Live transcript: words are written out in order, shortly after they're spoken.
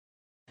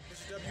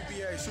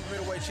Okay, super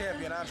middleweight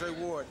champion Andre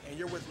Ward, and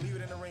you're with Leave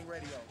It in the Ring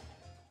Radio.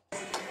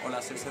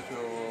 Hola, soy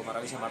Sergio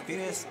Maravilla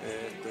Martínez,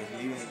 esto es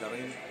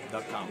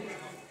liveinthering.com.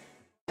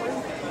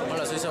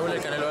 Hola, soy Saúl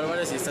el Canelo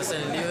Alvarez y estás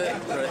en Live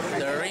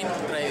the Ring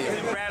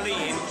Radio. Bradley,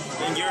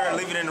 and you're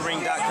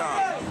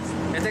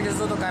liveinthering.com. Este que es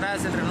otro canal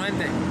es el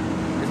Renuente.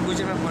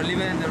 Escúcheme por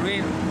Live in the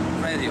Ring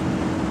Radio.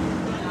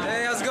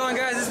 Hey, how's it going,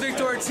 guys? This is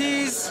Victor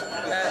Ortiz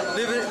at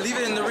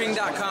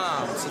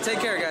liveinthering.com. So take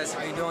care, guys.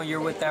 How you doing? You're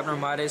with Abner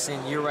Mares,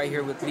 and you're right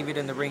here with Live It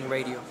in the Ring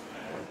Radio.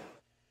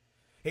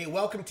 Hey,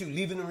 welcome to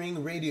Leave It in the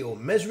Ring Radio,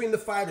 measuring the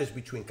fighters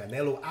between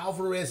Canelo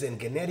Alvarez and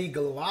Gennady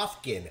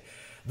Golovkin.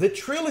 The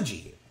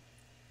trilogy.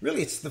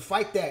 Really, it's the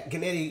fight that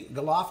Gennady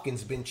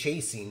Golovkin's been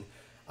chasing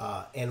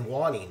and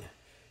wanting,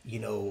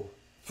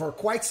 for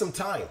quite some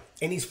time.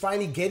 And he's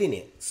finally getting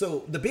it.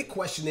 So the big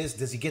question is,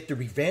 does he get the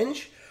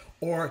revenge?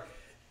 Or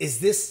is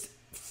this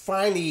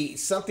finally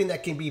something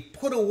that can be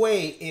put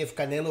away if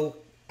Canelo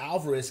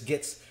Alvarez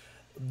gets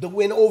the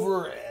win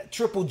over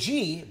Triple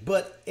G,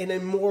 but in a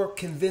more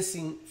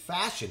convincing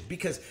fashion?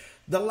 Because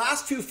the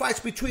last two fights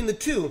between the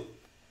two,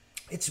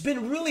 it's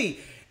been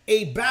really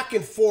a back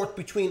and forth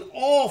between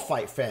all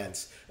fight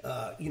fans,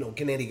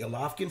 Gennady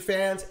Golovkin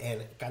fans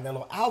and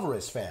Canelo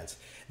Alvarez fans.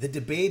 The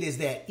debate is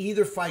that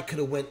either fight could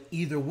have went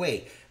either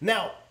way.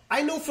 Now,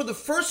 I know for the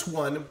first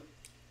one,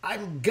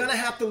 I'm going to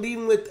have to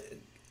lean with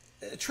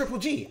Triple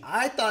G.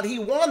 I thought he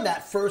won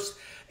that first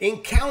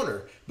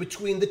encounter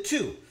between the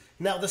two.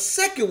 Now, the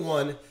second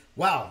one,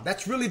 wow,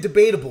 that's really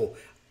debatable.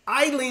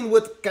 I lean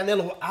with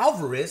Canelo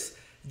Alvarez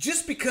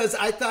just because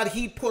I thought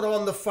he put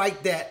on the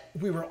fight that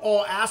we were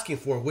all asking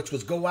for, which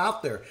was go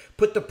out there,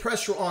 put the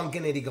pressure on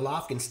Gennady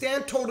Golovkin,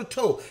 stand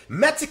toe-to-toe.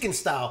 Mexican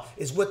style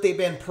is what they've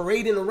been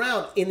parading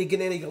around in the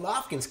Gennady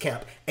Golovkin's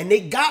camp, and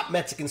they got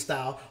Mexican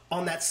style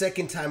on that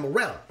second time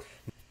around.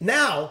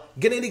 Now,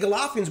 Gennady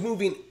Golovkin's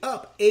moving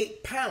up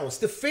 8 pounds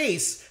to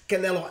face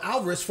Canelo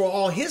Alvarez for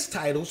all his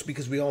titles,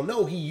 because we all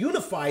know he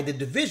unified the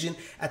division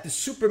at the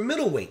super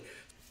middleweight.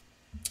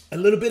 A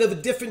little bit of a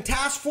different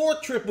task for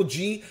Triple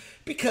G,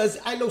 because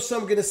I know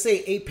some are going to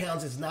say 8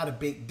 pounds is not a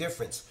big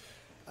difference.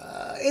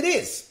 It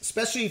is,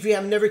 especially if you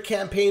have never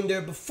campaigned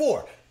there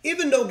before.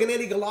 Even though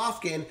Gennady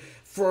Golovkin,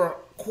 for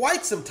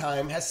quite some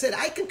time, has said,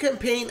 I can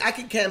campaign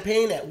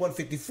at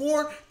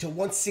 154 to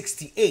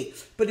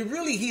 168. But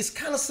he's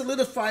kind of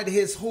solidified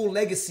his whole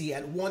legacy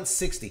at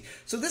 160.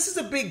 So this is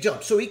a big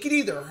jump. So he could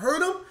either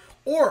hurt him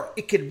or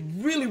it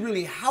could really,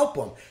 really help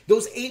him.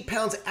 Those 8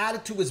 pounds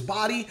added to his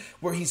body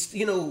where he's,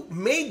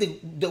 made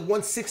the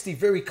 160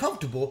 very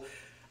comfortable.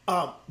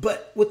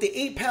 But with the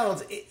 8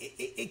 pounds,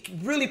 it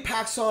really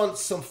packs on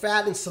some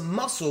fat and some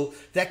muscle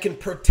that can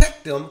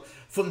protect him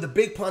from the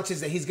big punches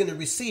that he's going to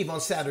receive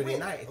on Saturday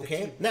night.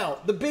 Okay. Now,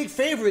 the big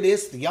favorite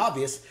is, the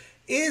obvious,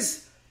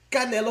 is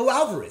Canelo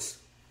Alvarez.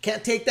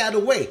 Can't take that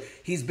away.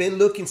 He's been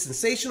looking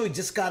sensational. He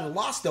just got a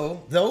loss,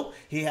 though.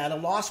 He had a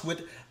loss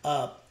with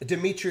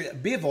Dimitri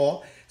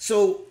Bivol.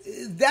 So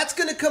that's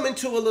going to come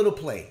into a little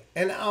play.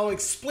 And I'll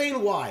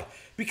explain why.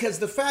 Because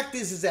the fact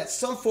is that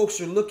some folks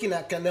are looking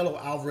at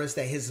Canelo Alvarez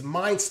that his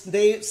mind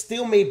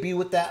still may be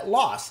with that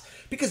loss.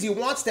 Because he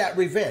wants that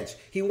revenge.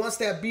 He wants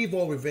that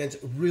Bivol revenge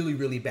really,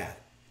 really bad.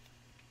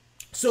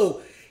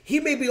 So he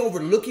may be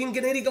overlooking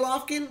Gennady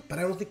Golovkin, but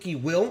I don't think he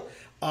will.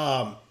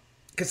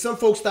 Because some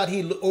folks thought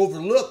he'd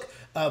overlook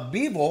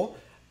Bivol,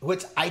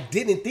 which I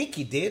didn't think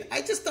he did.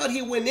 I just thought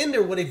he went in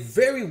there with a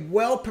very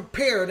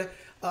well-prepared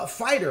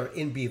fighter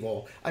in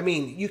Bivol. I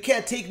mean, you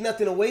can't take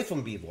nothing away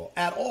from Bivol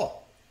at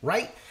all,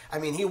 right? I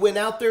mean, he went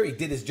out there, he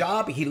did his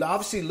job. He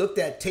obviously looked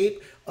at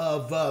tape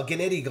of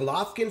Gennady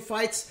Golovkin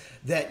fights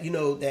that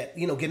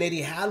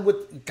Gennady had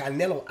with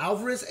Canelo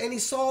Alvarez, and he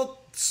saw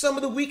some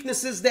of the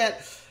weaknesses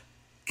that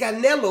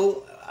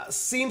Canelo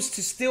seems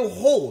to still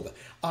hold,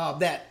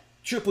 that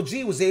Triple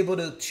G was able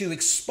to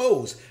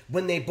expose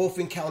when they both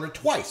encountered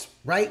twice,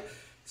 right?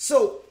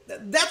 So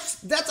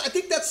that's I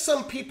think that's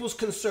some people's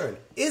concern.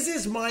 Is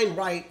his mind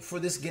right for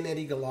this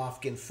Gennady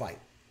Golovkin fight?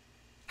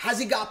 Has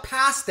he got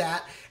past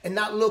that and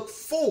not looked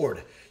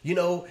forward,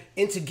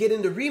 into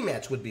getting the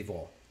rematch with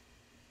Bivol?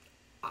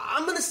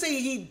 I'm gonna say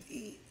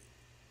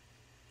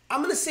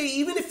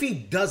even if he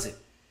doesn't,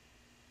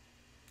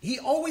 he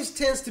always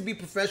tends to be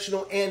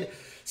professional and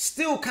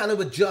still kind of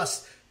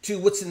adjust to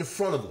what's in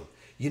front of him.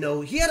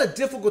 He had a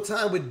difficult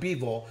time with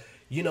Bivol,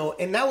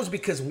 and that was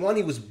because, one,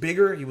 he was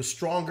bigger, he was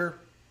stronger,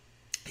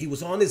 he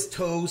was on his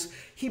toes,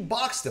 he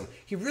boxed him.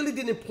 He really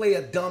didn't play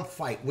a dumb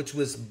fight, which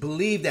was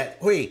believed that,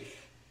 hey,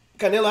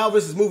 Canelo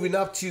Alvarez is moving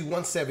up to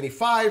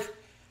 175.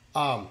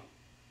 I'm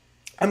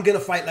going to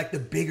fight like the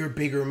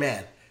bigger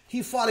man.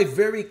 He fought a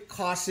very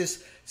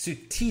cautious,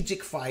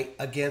 strategic fight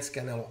against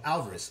Canelo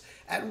Alvarez.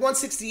 At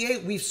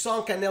 168, we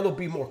saw Canelo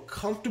be more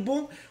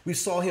comfortable. We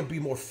saw him be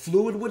more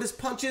fluid with his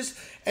punches.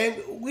 And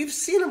we've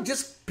seen him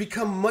just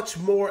become much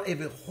more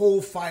of a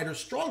whole fighter,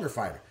 stronger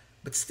fighter.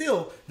 But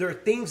still, there are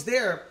things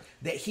there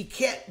that he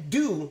can't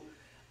do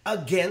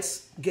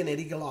against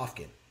Gennady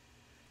Golovkin.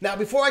 Now,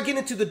 before I get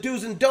into the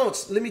do's and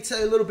don'ts, let me tell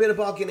you a little bit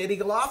about Gennady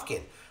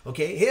Golovkin.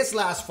 Okay, his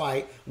last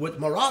fight with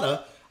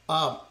Murata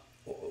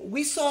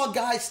we saw a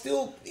guy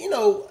still,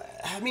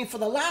 I mean, for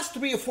the last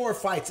 3 or 4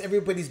 fights,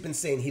 everybody's been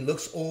saying he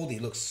looks old, he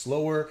looks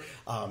slower,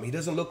 he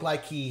doesn't look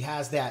like he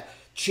has that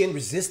chin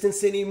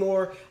resistance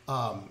anymore.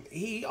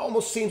 He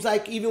almost seems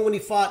like even when he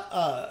fought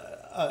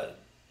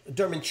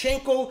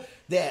Dermanchenko,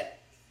 that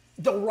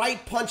the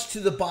right punch to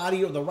the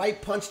body or the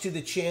right punch to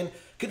the chin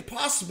could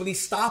possibly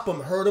stop him,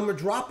 hurt him, or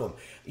drop him.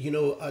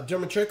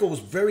 Dermanchenko was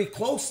very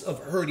close of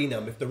hurting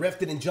him if the ref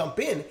didn't jump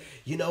in,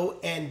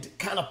 and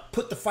kind of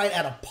put the fight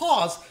at a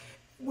pause.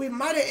 We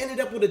might have ended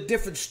up with a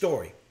different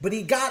story. But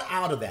he got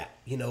out of that,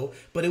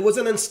 but it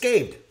wasn't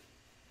unscathed.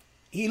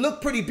 He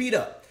looked pretty beat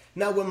up.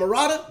 Now with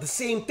Murata, the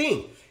same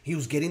thing. He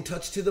was getting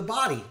touched to the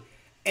body.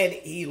 And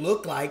he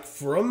looked like,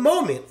 for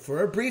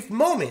a brief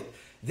moment,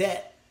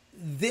 that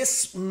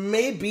this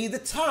may be the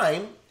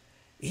time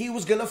he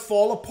was going to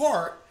fall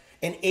apart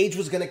and age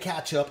was going to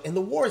catch up in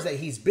the wars that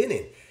he's been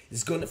in.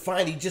 He's going to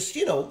finally just,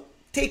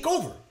 take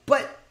over.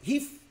 But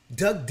he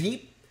dug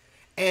deep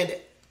and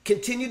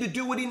continued to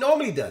do what he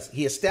normally does.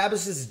 He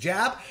establishes his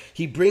jab.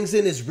 He brings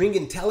in his ring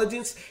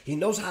intelligence. He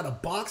knows how to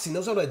box. He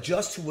knows how to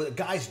adjust to what a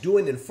guy's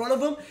doing in front of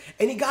him.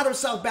 And he got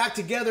himself back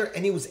together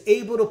and he was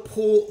able to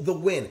pull the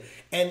win.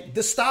 And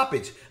the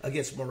stoppage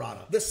against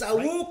Murata. The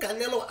Saul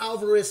Canelo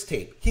Alvarez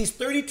tape. He's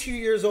 32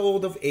 years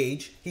old of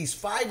age. He's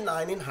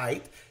 5'9" in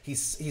height.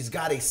 He's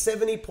got a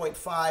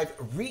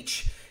 70.5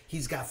 reach.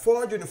 He's got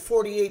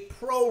 448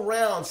 pro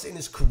rounds in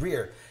his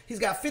career. He's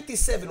got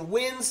 57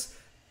 wins,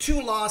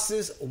 2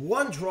 losses,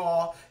 1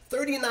 draw,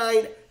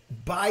 39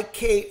 by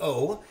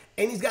KO,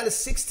 and he's got a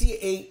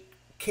 68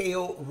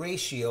 KO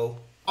ratio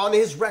on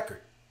his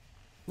record.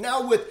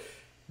 Now with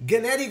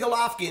Gennady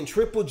Golovkin,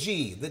 Triple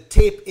G, the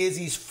tape is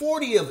he's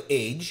 40 of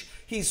age.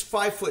 He's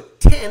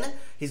 5'10".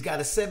 He's got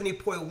a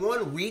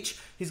 70.1 reach.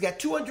 He's got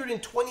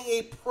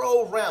 228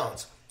 pro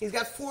rounds. He's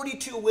got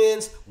 42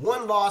 wins,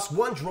 1 loss,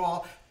 1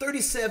 draw,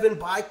 37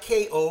 by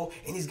KO,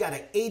 and he's got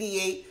an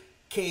 88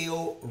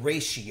 KO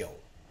ratio.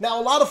 Now,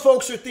 a lot of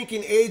folks are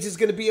thinking age is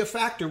going to be a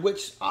factor,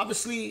 which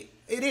obviously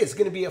it is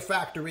going to be a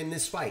factor in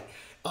this fight.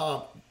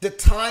 The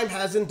time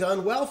hasn't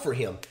done well for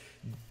him.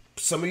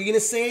 Some of you are going to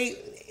say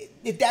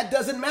that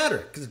doesn't matter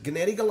because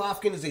Gennady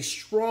Golovkin is a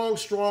strong,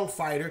 strong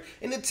fighter,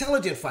 an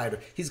intelligent fighter.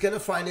 He's going to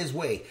find his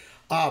way.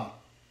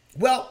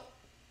 Well,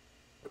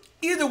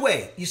 either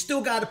way, you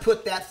still got to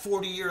put that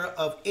 40-year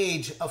of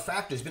age a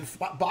factor. He's been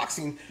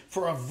boxing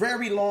for a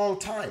very long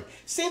time.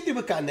 Same thing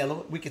with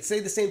Canelo. We could say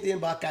the same thing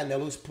about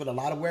Canelo. He's put a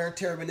lot of wear and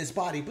tear in his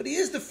body, but he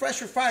is the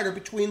fresher fighter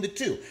between the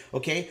two,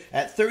 okay?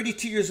 At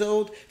 32 years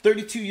old,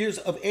 32 years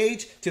of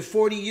age to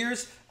 40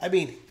 years, I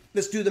mean,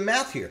 let's do the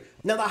math here.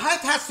 Now, the height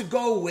has to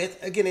go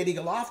with Gennady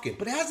Golovkin,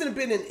 but it hasn't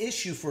been an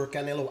issue for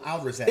Canelo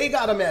Alvarez. They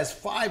got him as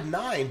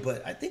 5'9",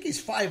 but I think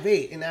he's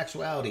 5'8" in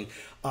actuality.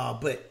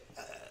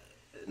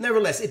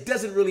 Nevertheless, it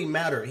doesn't really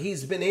matter.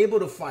 He's been able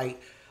to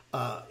fight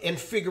and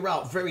figure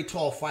out very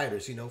tall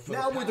fighters,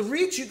 Now, with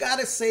reach, you got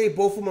to say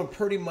both of them are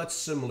pretty much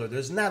similar.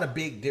 There's not a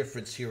big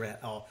difference here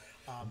at all.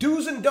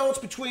 Do's and don'ts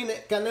between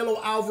Canelo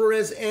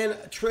Alvarez and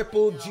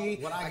Triple G.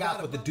 What I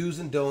got with the do's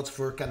and don'ts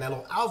for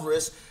Canelo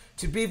Alvarez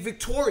to be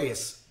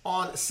victorious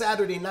on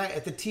Saturday night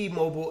at the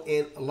T-Mobile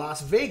in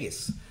Las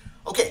Vegas.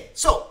 Okay,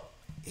 so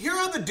here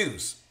are the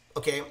do's.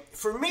 Okay,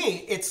 for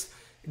me, it's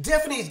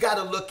definitely got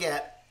to look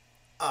at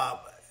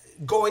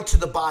going to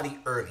the body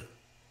early.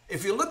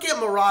 If you look at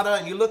Murata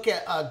and you look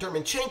at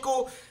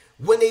Dermanchenko,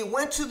 when they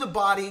went to the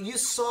body, you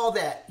saw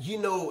that, he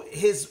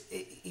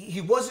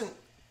wasn't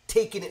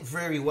taking it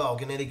very well,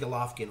 Gennady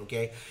Golovkin,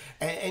 okay?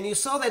 And you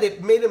saw that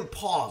it made him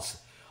pause.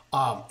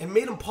 It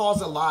made him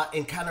pause a lot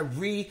and kind of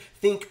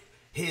rethink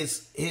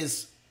his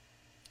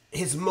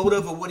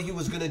motive of what he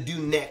was going to do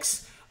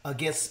next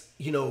against,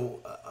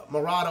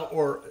 Murata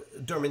or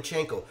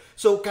Dermanchenko.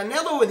 So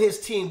Canelo and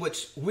his team,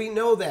 which we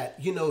know that,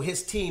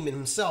 his team and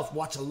himself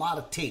watch a lot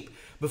of tape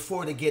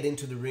before they get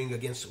into the ring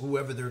against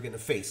whoever they're going to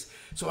face.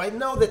 So I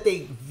know that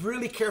they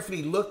really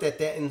carefully looked at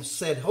that and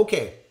said,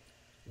 okay,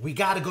 we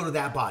got to go to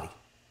that body.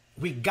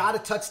 We got to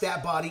touch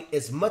that body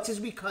as much as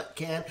we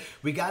can.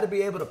 We got to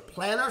be able to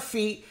plant our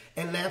feet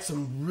and land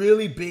some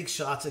really big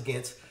shots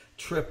against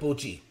Triple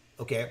G,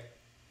 okay?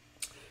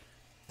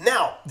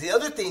 Now, the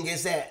other thing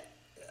is that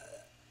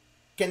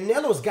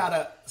Canelo's got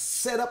to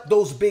set up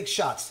those big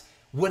shots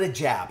with a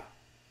jab.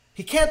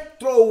 He can't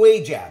throw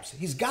away jabs.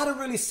 He's got to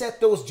really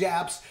set those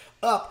jabs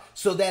up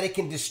so that it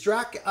can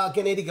distract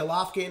Gennady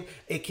Golovkin.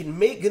 It can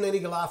make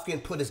Gennady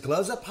Golovkin put his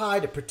gloves up high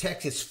to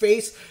protect his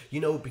face,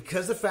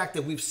 because of the fact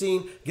that we've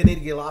seen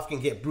Gennady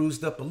Golovkin get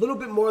bruised up a little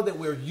bit more than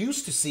we're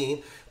used to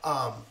seeing.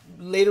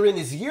 Later in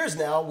his years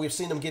now, we've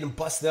seen him getting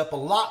busted up a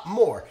lot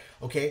more,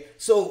 okay?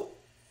 So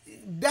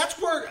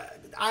that's where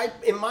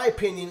in my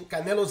opinion,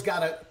 Canelo's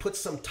got to put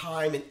some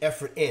time and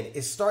effort in.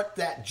 Is start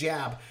that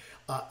jab,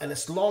 and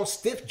this long,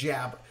 stiff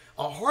jab,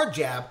 a hard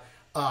jab,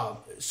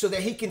 so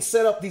that he can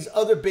set up these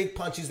other big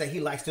punches that he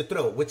likes to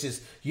throw, which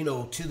is,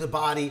 to the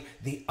body,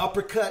 the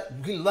uppercut.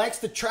 He likes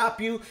to trap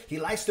you. He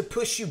likes to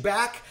push you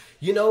back,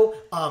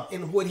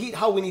 and when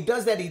he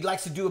does that, he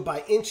likes to do it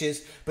by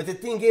inches. But the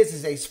thing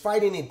is that he's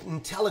fighting an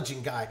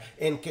intelligent guy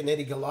in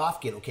Gennady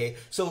Golovkin, okay?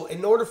 So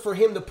in order for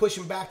him to push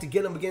him back to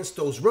get him against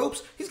those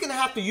ropes, he's going to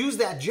have to use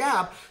that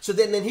jab so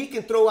then he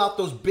can throw out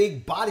those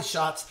big body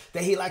shots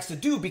that he likes to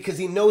do, because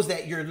he knows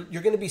that you're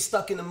going to be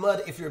stuck in the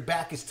mud if your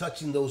back is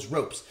touching those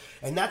ropes.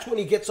 And that's when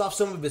he gets off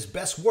some of his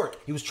best work.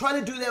 He was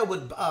trying to do that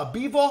with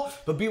Bivol,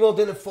 but Bivol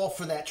didn't fall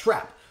for that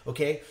trap.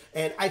 Okay,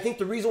 and I think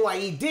the reason why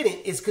he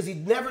didn't is because he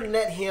never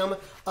let him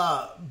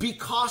be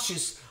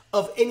cautious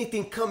of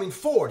anything coming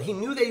forward. He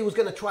knew that he was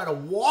going to try to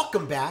walk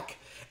him back,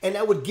 and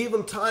that would give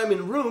him time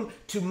and room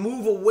to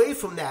move away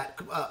from that,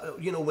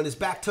 when his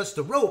back touched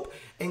the rope,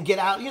 and get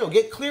out,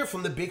 get clear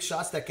from the big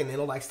shots that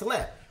Canelo likes to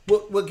land.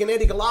 With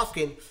Gennady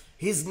Golovkin,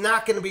 he's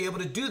not going to be able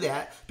to do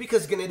that,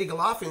 because Gennady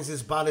Golovkin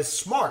is about as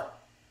smart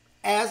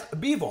as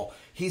Bivol.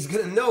 He's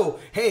going to know,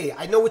 hey,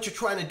 I know what you're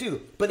trying to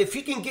do. But if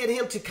he can get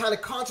him to kind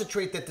of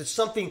concentrate that there's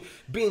something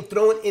being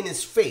thrown in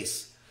his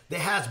face that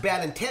has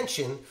bad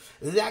intention,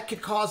 that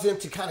could cause him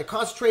to kind of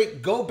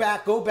concentrate, go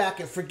back,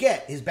 and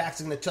forget. His back's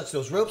going to touch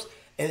those ropes,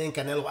 and then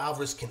Canelo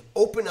Alvarez can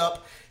open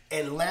up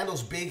and land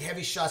those big,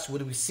 heavy shots.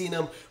 We've seen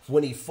him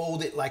when he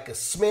folded like a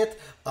Smith,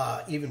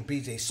 even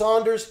B.J.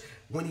 Saunders.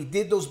 When he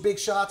did those big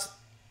shots,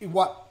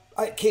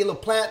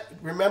 Caleb Plant,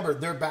 remember,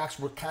 their backs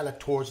were kind of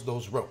towards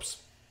those ropes.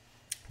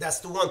 That's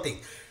the one thing.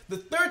 The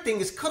third thing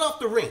is cut off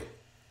the ring.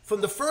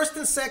 From the first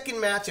and second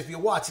match, if you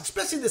watch,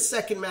 especially the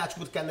second match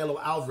with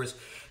Canelo Alvarez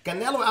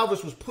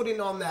was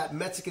putting on that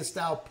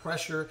Mexican-style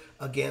pressure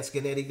against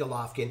Gennady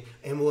Golovkin.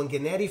 And when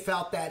Gennady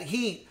felt that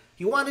heat,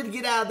 he wanted to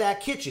get out of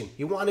that kitchen.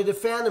 He wanted to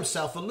fan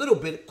himself a little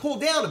bit, cool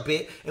down a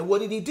bit. And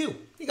what did he do?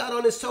 He got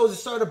on his toes and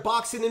started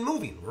boxing and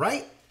moving,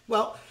 right?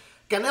 Well,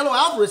 Canelo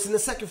Alvarez in the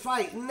second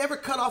fight never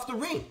cut off the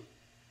ring.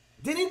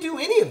 Didn't do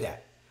any of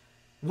that.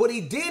 What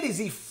he did is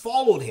he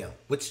followed him,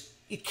 which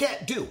you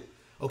can't do,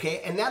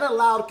 okay? And that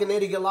allowed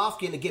Gennady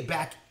Golovkin to get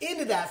back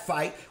into that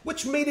fight,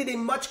 which made it a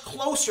much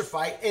closer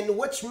fight, and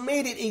which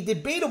made it a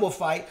debatable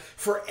fight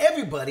for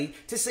everybody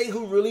to say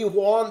who really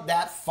won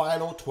that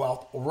final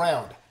 12th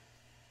round,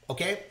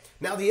 okay?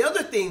 Now, the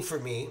other thing for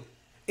me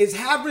is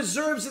have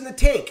reserves in the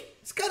tank.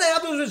 It's got to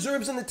have those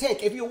reserves in the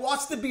tank. If you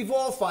watch the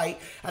Bivol fight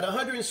at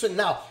 100,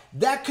 now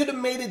that could have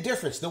made a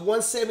difference. The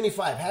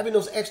 175, having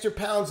those extra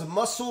pounds of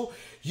muscle,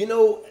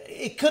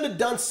 it could have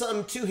done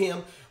something to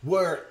him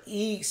where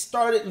he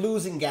started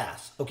losing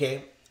gas,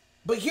 okay?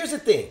 But here's the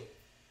thing.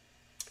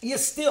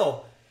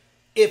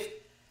 If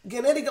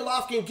Gennady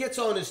Golovkin gets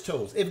on his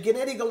toes, if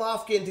Gennady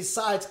Golovkin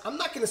decides, I'm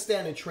not going to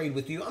stand and trade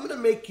with you, I'm going to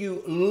make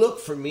you look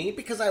for me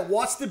because I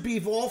watched the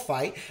Bivol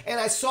fight and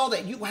I saw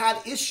that you had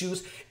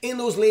issues in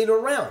those later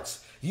rounds.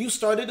 You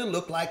started to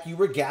look like you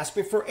were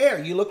gasping for air.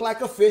 You look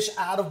like a fish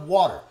out of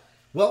water.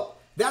 Well,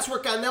 that's where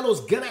Canelo's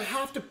going to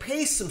have to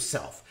pace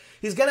himself.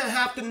 He's going to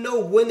have to know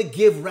when to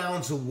give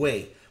rounds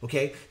away,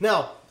 okay?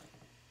 Now,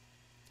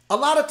 a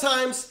lot of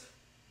times,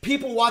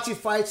 people watching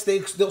fights,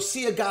 they'll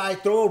see a guy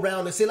throw a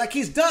round and say, like,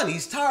 he's done,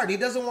 he's tired, he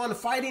doesn't want to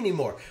fight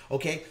anymore,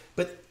 okay?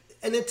 But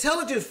an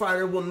intelligent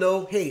fighter will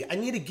know, hey, I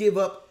need to give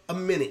up a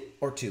minute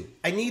or two.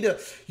 I need to,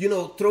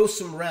 throw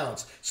some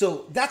rounds.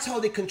 So that's how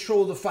they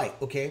control the fight,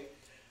 okay?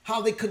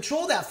 How they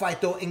control that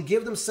fight, though, and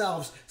give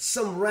themselves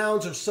some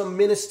rounds or some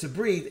minutes to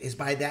breathe is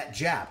by that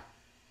jab.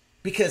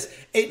 Because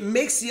it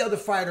makes the other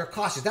fighter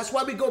cautious. That's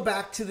why we go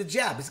back to the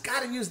jab. He's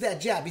got to use that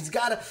jab. He's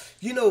got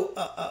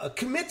to,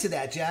 commit to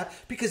that jab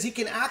because he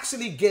can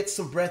actually get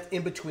some breath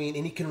in between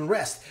and he can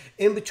rest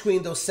in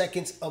between those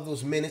seconds of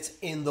those minutes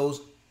in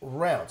those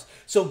rounds.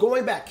 So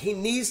going back, he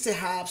needs to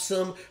have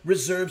some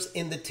reserves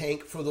in the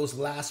tank for those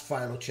last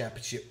final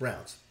championship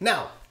rounds.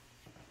 Now,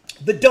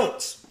 the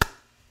don'ts.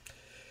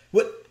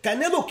 What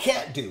Canelo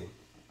can't do,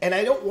 and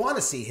I don't want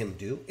to see him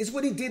do, is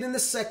what he did in the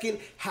second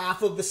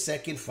half of the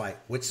second fight,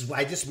 which is what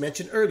I just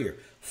mentioned earlier.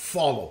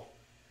 Follow.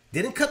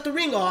 Didn't cut the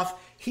ring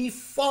off. He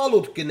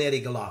followed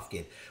Gennady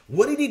Golovkin.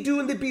 What did he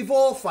do in the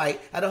Bivol fight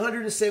at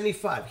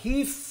 175?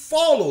 He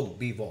followed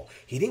Bivol.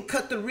 He didn't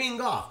cut the ring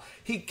off.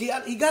 He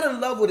got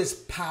in love with his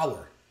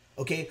power.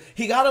 Okay?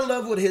 He got in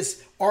love with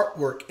his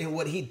artwork and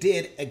what he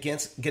did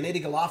against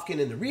Gennady Golovkin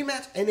in the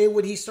rematch, and then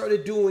what he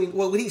started doing,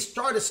 what he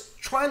started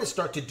trying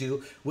to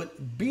do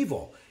with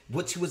Bivol,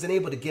 which he wasn't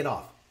able to get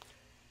off.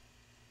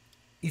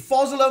 He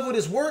falls in love with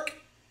his work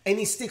and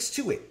he sticks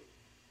to it.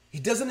 He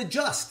doesn't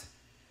adjust.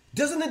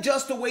 Doesn't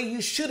adjust the way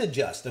you should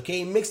adjust. Okay,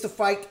 he makes the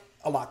fight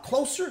a lot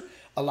closer.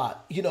 A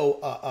lot,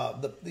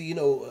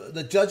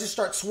 the judges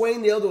start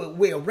swaying the other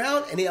way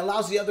around, and he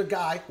allows the other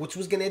guy, which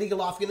was Gennady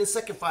Golovkin in the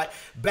second fight,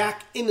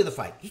 back into the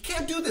fight. He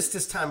can't do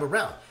this time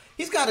around.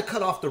 He's got to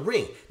cut off the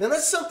ring. Now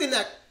that's something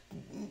that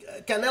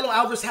Canelo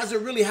Alvarez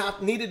hasn't really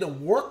needed to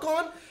work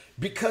on,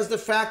 because the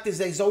fact is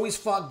that he's always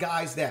fought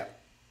guys that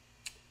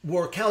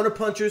were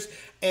counterpunchers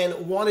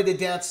and wanted to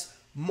dance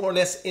more or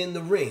less in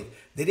the ring.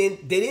 They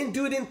didn't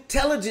do it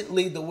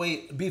intelligently the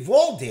way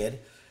Bivol did,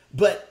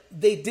 But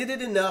they did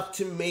it enough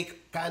to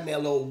make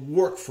Canelo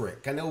work for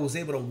it. Canelo was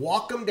able to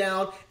walk him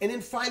down and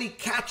then finally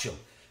catch him.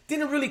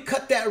 Didn't really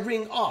cut that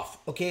ring off,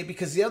 okay?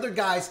 Because the other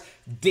guys,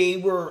 they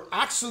were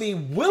actually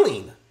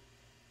willing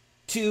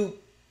to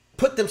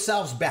put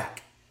themselves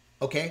back,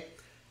 okay?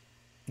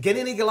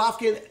 Gennady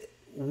Golovkin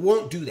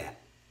won't do that.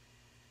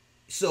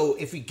 So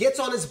if he gets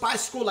on his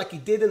bicycle like he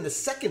did in the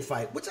second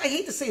fight, which I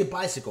hate to say a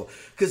bicycle,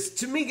 because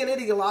to me,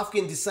 Gennady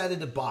Golovkin decided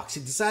to box. He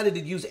decided to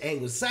use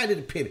angles, decided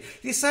to pivot.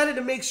 He decided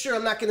to make sure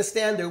I'm not going to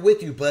stand there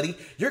with you, buddy.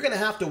 You're going to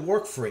have to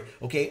work for it,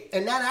 okay?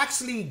 And that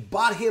actually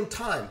bought him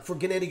time for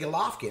Gennady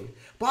Golovkin.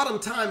 Bought him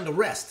time to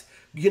rest,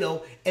 you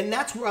know? And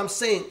that's where I'm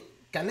saying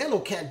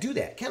Canelo can't do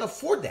that. Can't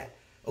afford that,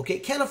 okay?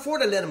 Can't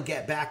afford to let him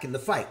get back in the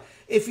fight.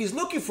 If he's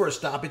looking for a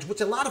stoppage,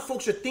 which a lot of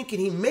folks are thinking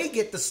he may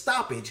get the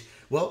stoppage,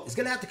 well, he's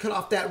going to have to cut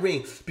off that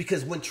ring,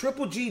 because when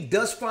Triple G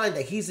does find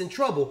that he's in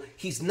trouble,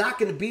 he's not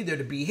going to be there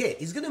to be hit.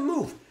 He's going to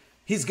move.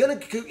 He's going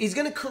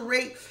to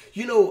create,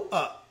 you know,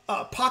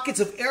 pockets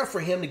of air for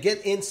him to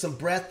get in some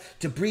breath,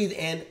 to breathe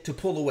in, to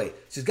pull away.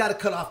 So he's got to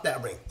cut off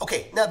that ring.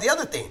 Okay, now the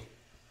other thing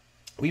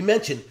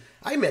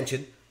I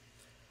mentioned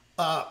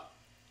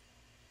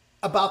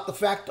about the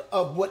fact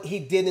of what he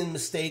did in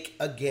mistake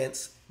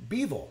against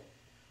Bivol.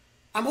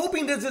 I'm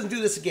hoping he doesn't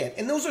do this again.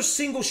 And those are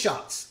single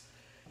shots.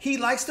 He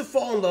likes to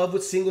fall in love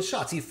with single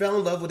shots. He fell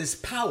in love with his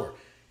power.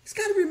 He's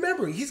got to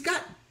remember, he's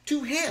got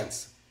two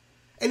hands.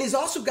 And he's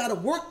also got to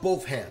work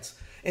both hands.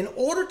 In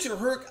order to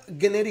hurt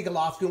Gennady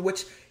Golovkin,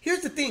 which, here's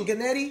the thing,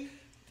 Gennady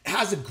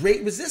has a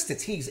great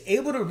resistance. He's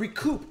able to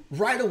recoup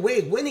right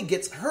away when he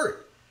gets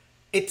hurt.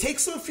 It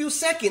takes him a few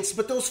seconds,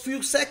 but those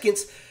few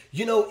seconds,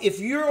 you know,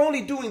 if you're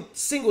only doing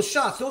single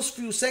shots, those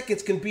few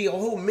seconds can be a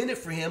whole minute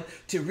for him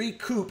to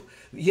recoup,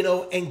 you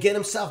know, and get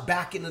himself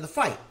back into the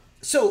fight.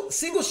 So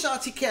single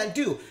shots he can't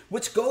do,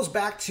 which goes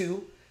back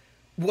to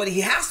what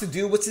he has to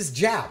do, which is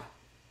jab.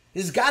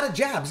 He's got to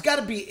jab. He's got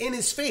to be in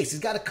his face. He's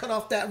got to cut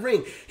off that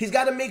ring. He's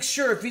got to make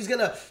sure if he's going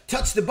to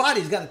touch the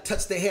body, he's got to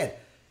touch the head.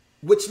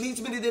 Which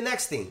leads me to the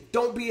next thing.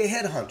 Don't be a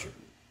headhunter.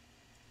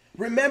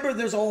 Remember,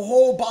 there's a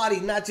whole body,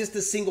 not just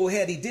a single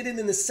head. He did it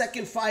in the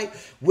second fight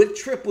with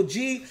Triple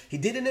G. He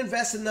didn't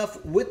invest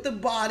enough with the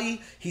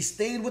body. He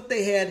stayed with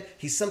the head.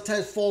 He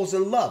sometimes falls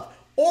in love.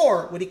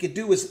 Or what he could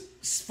do is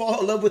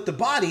fall in love with the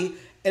body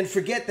and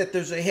forget that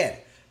there's a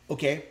head,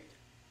 okay?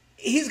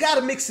 He's got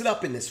to mix it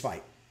up in this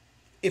fight.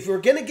 If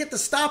we're going to get the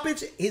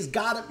stoppage, he's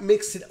got to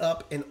mix it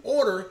up in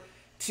order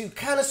to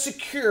kind of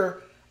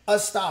secure a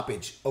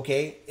stoppage,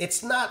 okay?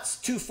 It's not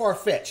too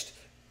far-fetched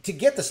to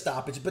get the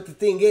stoppage, but the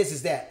thing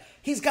is that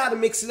he's got to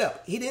mix it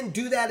up. He didn't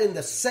do that in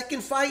the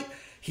second fight.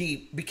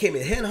 He became a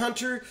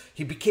headhunter.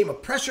 He became a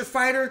pressure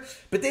fighter.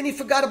 But then he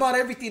forgot about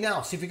everything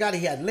else. He forgot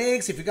he had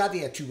legs. He forgot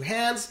he had two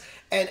hands.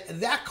 And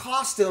that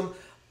cost him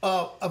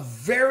a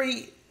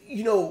very,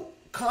 you know,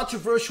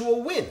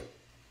 controversial win.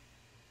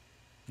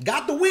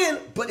 Got the win,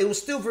 but it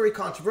was still very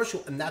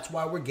controversial. And that's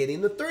why we're getting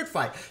the third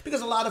fight.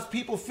 Because a lot of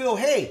people feel,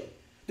 hey,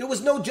 there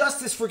was no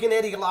justice for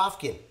Gennady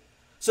Golovkin.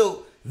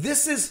 So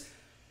this is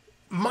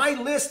my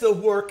list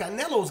of work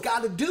Canelo's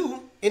got to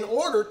do in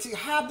order to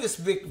have this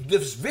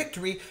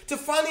victory, to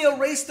finally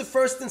erase the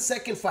first and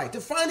second fight,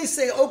 to finally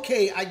say,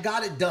 okay, I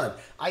got it done.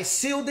 I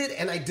sealed it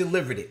and I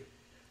delivered it.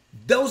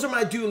 Those are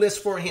my due lists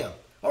for him.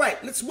 All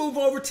right, let's move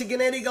over to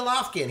Gennady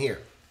Golovkin here.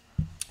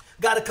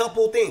 Got a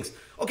couple of things.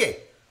 Okay,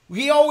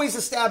 he always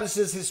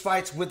establishes his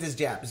fights with his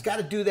jab. He's got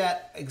to do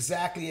that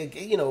exactly.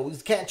 You know, he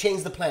can't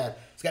change the plan.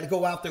 He's got to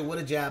go out there with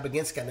a jab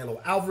against Canelo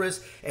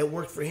Alvarez. It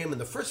worked for him in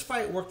the first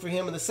fight. Worked for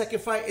him in the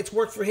second fight. It's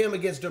worked for him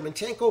against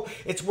Dermanchenko.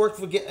 It's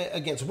worked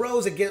against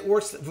Rose. It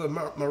works for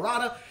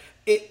Murata.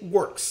 It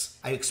works.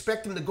 I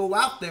expect him to go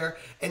out there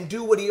and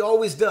do what he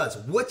always does,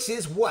 which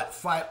is what?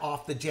 Fight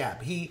off the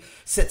jab. He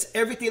sets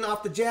everything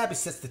off the jab. He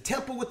sets the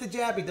tempo with the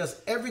jab. He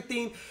does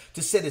everything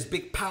to set his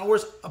big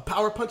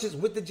power punches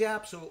with the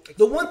jab. So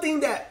the one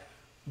thing that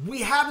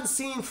we haven't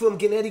seen from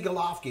Gennady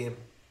Golovkin,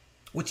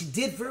 which he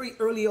did very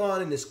early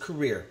on in his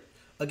career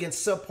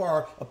against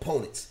subpar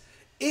opponents,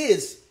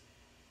 is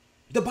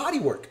the body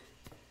work.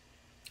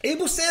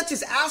 Abel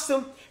Sanchez asked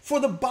him for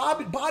the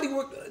body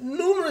work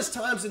numerous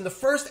times in the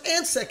first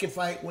and second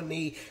fight when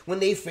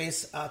they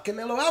face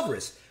Canelo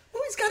Alvarez.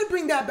 Well, he's got to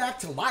bring that back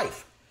to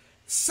life.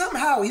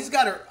 Somehow he's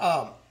got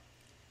to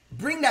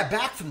bring that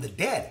back from the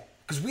dead,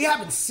 because we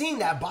haven't seen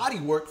that body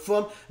work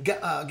from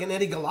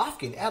Gennady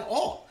Golovkin at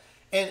all.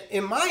 And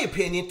in my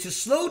opinion, to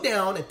slow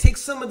down and take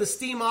some of the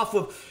steam off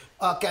of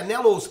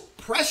Canelo's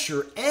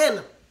pressure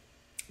and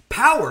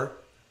power,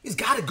 he's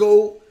got to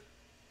go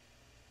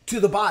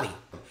to the body.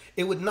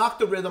 It would knock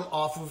the rhythm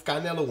off of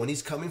Canelo when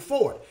he's coming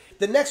forward.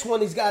 The next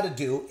one he's got to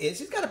do is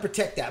he's got to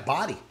protect that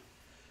body.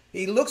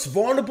 He looks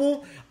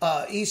vulnerable.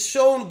 He's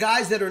shown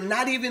guys that are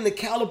not even the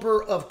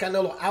caliber of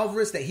Canelo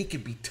Alvarez that he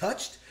could be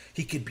touched.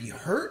 He could be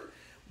hurt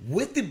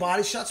with the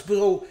body shots.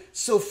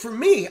 So for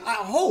me, I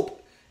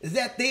hope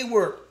that they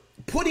were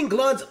putting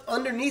gloves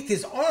underneath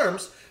his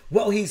arms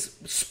while he's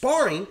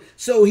sparring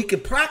so he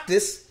could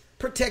practice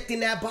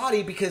protecting that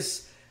body,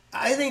 because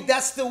I think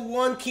that's the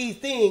one key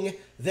thing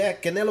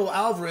that Canelo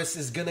Alvarez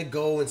is going to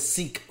go and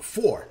seek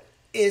for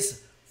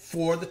is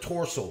for the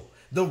torso,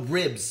 the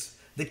ribs,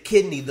 the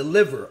kidney, the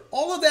liver,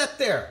 all of that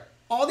there.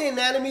 All the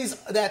anatomies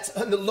that's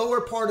on the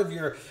lower part of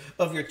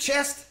your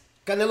chest,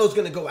 Canelo's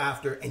going to go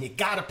after, and you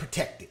got to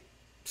protect it.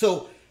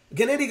 So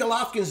Gennady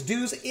Golovkin's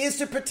dues is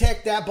to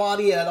protect that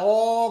body at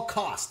all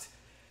cost.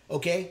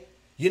 Okay?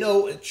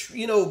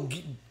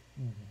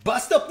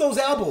 Bust up those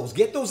elbows.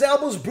 Get those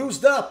elbows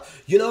bruised up.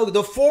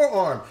 The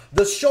forearm,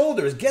 the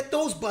shoulders, get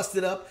those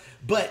busted up.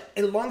 But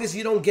as long as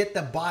you don't get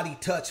the body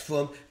touch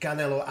from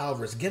Canelo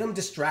Alvarez, get him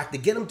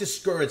distracted, get him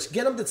discouraged,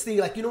 get him to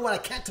see like, you know what, I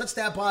can't touch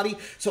that body,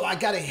 so I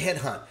got to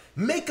headhunt.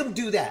 Make him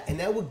do that, and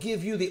that will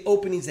give you the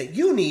openings that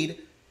you need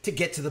to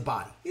get to the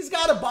body. He's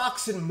got to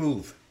box and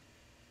move.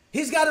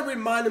 He's got to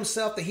remind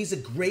himself that he's a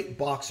great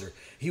boxer.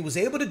 He was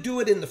able to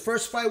do it in the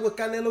first fight with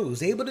Canelo. He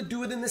was able to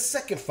do it in the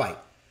second fight.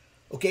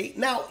 Okay,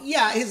 now,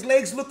 yeah, his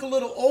legs look a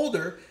little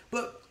older,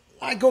 but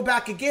I go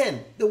back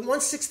again. The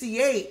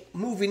 168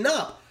 moving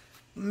up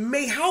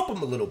may help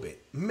him a little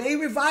bit, may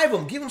revive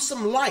him, give him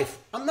some life.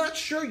 I'm not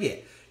sure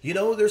yet.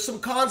 There's some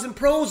cons and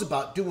pros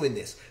about doing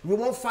this. We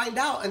won't find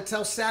out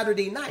until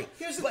Saturday night.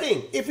 Here's the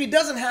thing. If he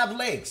doesn't have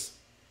legs,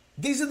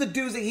 these are the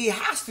dues that he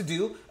has to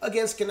do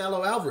against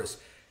Canelo Alvarez.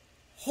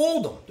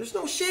 Hold him. There's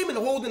no shame in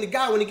holding the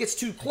guy when he gets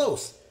too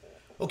close.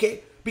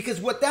 Okay?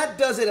 Because what that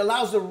does, it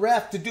allows the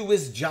ref to do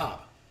his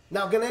job.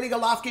 Now, Gennady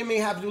Golovkin may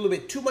have a little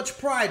bit too much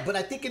pride, but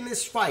I think in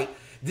this fight,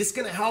 this is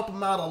going to help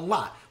him out a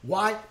lot.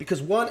 Why?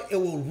 Because one, it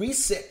will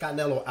reset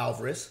Canelo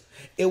Alvarez.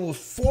 It will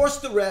force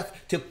the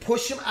ref to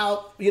push him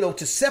out,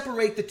 to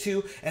separate the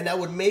two, and that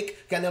would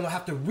make Canelo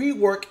have to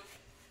rework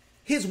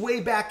his way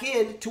back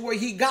in to where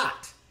he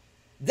got.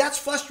 That's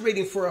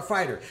frustrating for a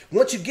fighter.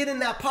 Once you get in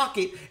that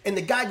pocket and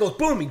the guy goes,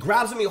 boom, he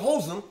grabs him, he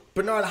holds him,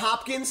 Bernard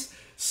Hopkins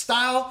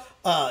style,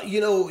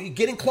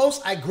 getting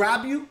close, I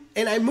grab you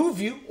and I move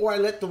you, or I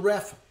let the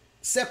ref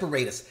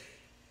separate us.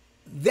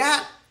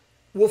 That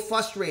will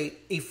frustrate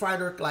a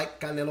fighter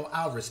like Canelo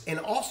Alvarez. And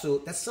also,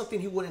 that's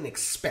something he wouldn't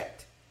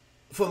expect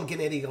from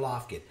Gennady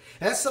Golovkin.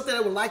 And that's something I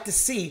would like to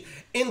see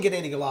in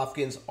Gennady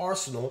Golovkin's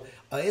arsenal.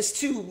 Is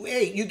to,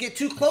 hey, you get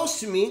too close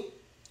to me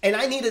and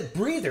I need a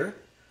breather,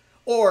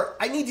 or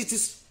I need you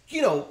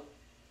to,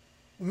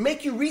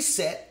 make you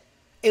reset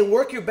and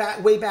work your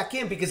way back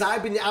in because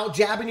I've been out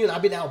jabbing you and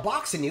I've been out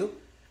boxing you.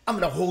 I'm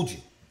going to hold you.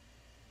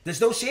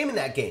 There's no shame in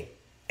that game.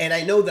 And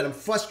I know that I'm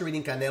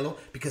frustrating Canelo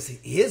because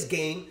his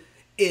game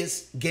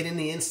is get in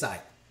the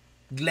inside,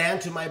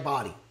 land to my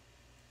body.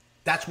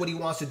 That's what he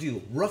wants to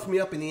do. Rough me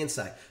up in the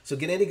inside. So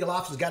Gennady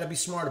Golovkin's got to be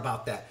smart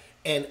about that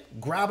and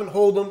grab and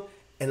hold him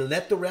and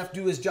let the ref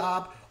do his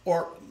job,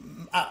 or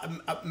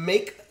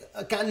make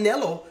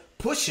Canelo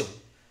push him.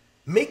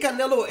 Make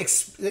Canelo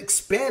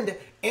expend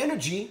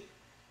energy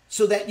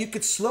so that you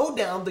could slow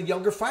down the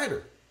younger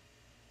fighter.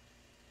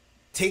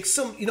 Take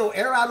some,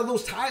 air out of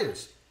those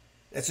tires.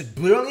 That's a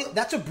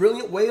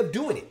brilliant way of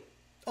doing it.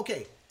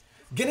 Okay.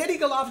 Gennady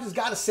Golovkin's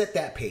got to set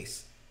that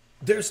pace.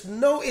 There's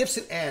no ifs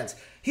and ands.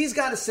 He's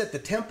got to set the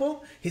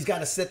tempo. He's got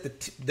to set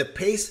the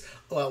pace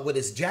with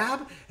his jab.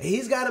 And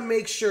he's got to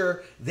make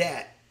sure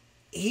that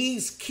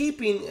he's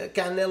keeping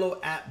Canelo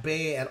at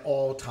bay at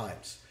all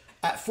times.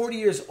 At 40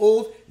 years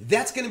old,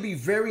 that's going to be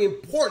very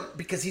important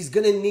because he's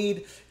going to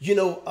need,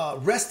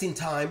 resting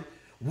time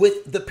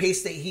with the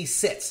pace that he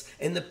sets.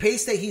 And the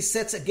pace that he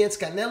sets against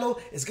Canelo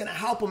is going to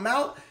help him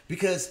out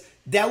because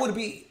that would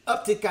be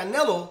up to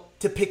Canelo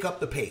to pick up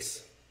the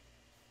pace.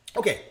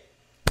 Okay,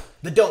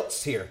 the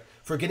don'ts here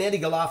for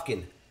Gennady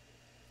Golovkin.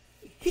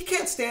 He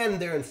can't stand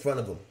there in front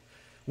of him.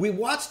 We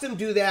watched him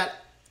do that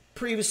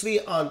previously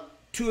on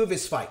 2 of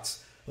his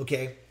fights.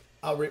 Okay,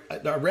 I'll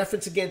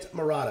reference against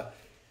Murata.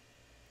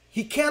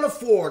 He can't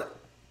afford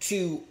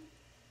to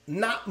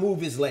not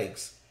move his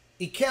legs.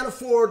 He can't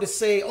afford to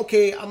say,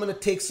 okay, I'm going to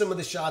take some of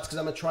the shots because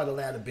I'm going to try to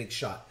land a big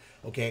shot.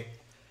 Okay?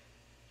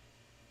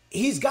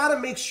 He's got to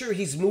make sure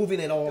he's moving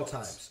at all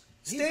times.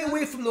 Stay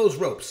away from those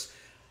ropes.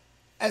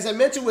 As I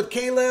mentioned with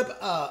Caleb,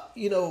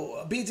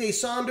 BJ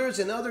Saunders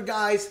and other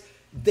guys,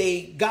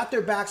 they got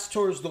their backs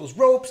towards those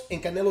ropes,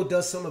 and Canelo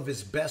does some of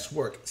his best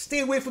work. Stay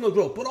away from those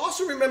ropes. But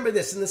also remember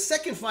this. In the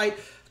second fight,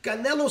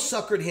 Canelo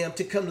suckered him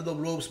to come to the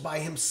ropes by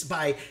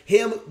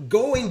him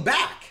going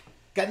back.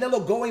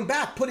 Canelo going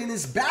back, putting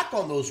his back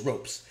on those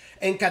ropes.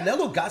 And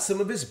Canelo got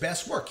some of his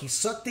best work. He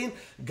sucked in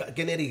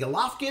Gennady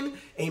Golovkin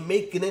and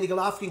made Gennady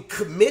Golovkin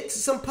commit to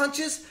some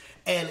punches,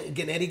 and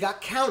Gennady got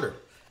countered.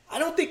 I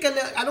don't think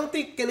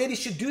Gennady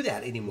should do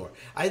that anymore.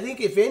 I think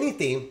if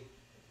anything,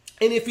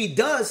 and if he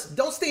does,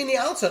 don't stay in the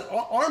outside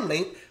arm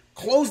length.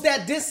 Close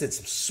that distance.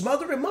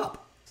 Smother him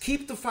up.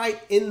 Keep the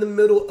fight in the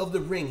middle of the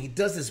ring. He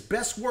does his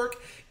best work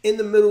in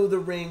the middle of the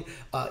ring.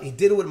 He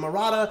did it with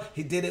Murata.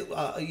 He did it,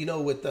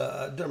 with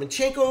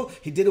Dermanchenko.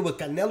 He did it with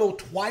Canelo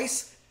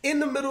twice. In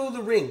the middle of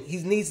the ring, he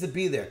needs to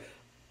be there.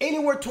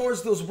 Anywhere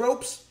towards those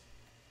ropes,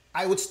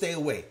 I would stay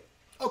away.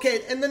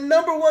 Okay, and the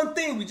number one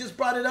thing, we just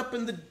brought it up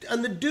on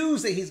the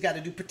dues that he's got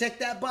to do,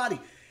 protect that body.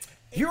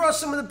 Here are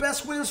some of the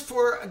best wins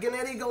for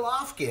Gennady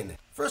Golovkin.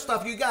 First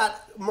off, you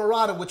got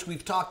Murata, which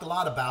we've talked a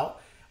lot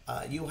about.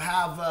 You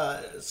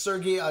have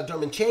Sergey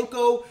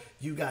Dermonchenko.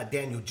 You got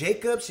Daniel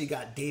Jacobs. You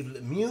got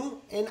David Lemieux.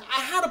 And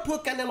I had to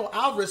put Canelo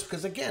Alvarez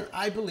because, again,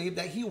 I believe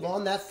that he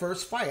won that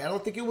first fight. I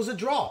don't think it was a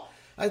draw.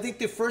 I think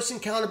the first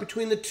encounter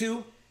between the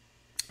two,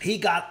 he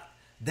got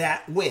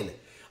that win.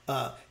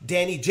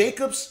 Danny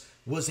Jacobs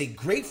was a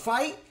great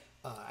fight.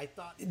 I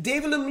thought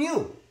David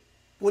Lemieux,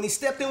 when he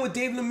stepped in with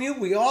David Lemieux,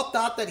 we all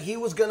thought that he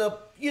was going to,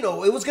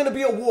 it was going to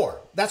be a war.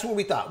 That's what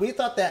we thought. We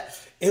thought that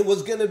it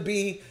was going to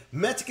be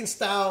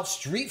Mexican-style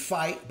street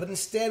fight, but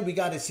instead we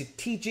got a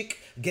strategic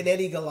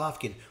Gennady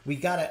Golovkin. We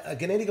got a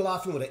Gennady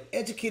Golovkin with an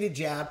educated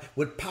jab,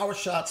 with power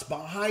shots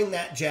behind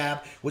that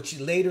jab, which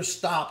later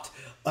stopped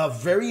a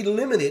very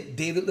limited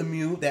David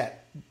Lemieux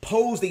that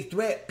posed a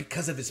threat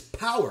because of his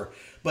power.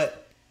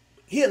 But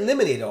he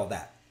eliminated all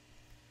that.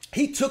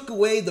 He took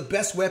away the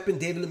best weapon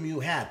David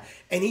Lemieux had,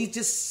 and he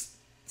just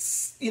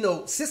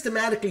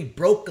systematically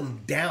broke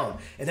him down.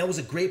 And that was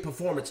a great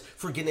performance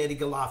for Gennady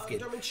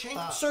Golovkin.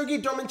 Sergey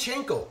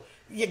Dermonchenko,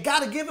 you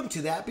got to give him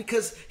to that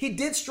because he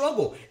did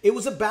struggle. It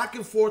was a back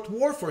and forth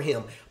war for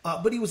him,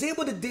 but he was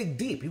able to dig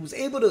deep. He was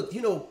able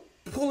to,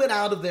 pull it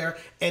out of there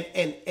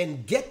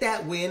and get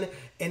that win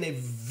in a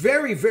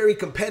very, very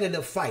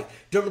competitive fight.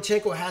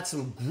 Dermonchenko had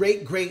some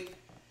great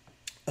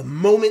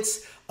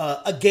moments.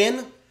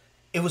 Again,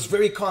 it was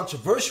very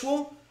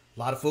controversial. A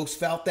lot of folks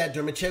felt that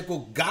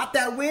Dermonchenko got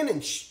that win,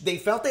 and they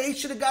felt that he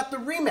should have got the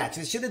rematch.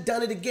 They should have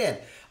done it again.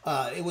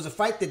 It was a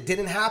fight that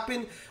didn't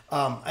happen.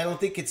 I don't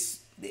think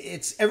it's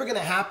ever going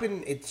to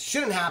happen. It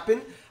shouldn't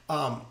happen.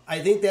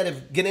 I think that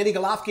if Gennady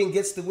Golovkin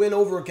gets the win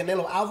over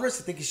Canelo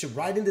Alvarez, I think he should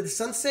ride into the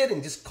sunset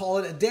and just call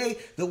it a day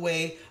the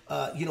way,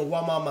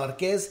 Juan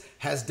Marquez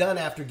has done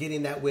after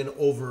getting that win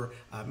over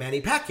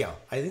Manny Pacquiao.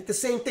 I think the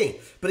same thing.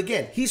 But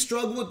again, he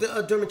struggled with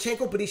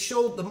Dermonchenko, but he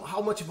showed them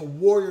how much of a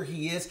warrior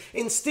he is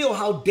and still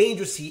how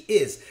dangerous he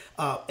is.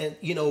 And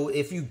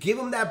if you give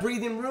him that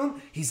breathing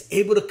room, he's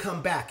able to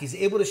come back. He's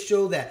able to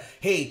show that,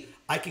 hey,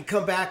 I can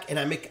come back and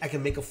I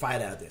can make a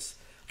fight out of this.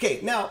 Okay,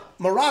 now,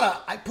 Murata,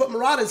 I put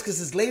Murata because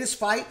his latest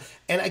fight,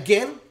 and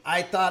again,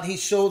 I thought he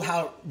showed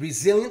how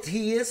resilient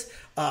he is.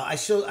 I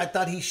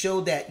thought he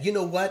showed that,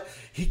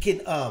 he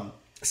can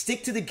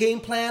stick to the game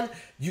plan.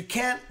 You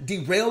can't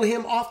derail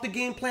him off the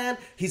game plan.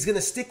 He's going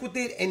to stick with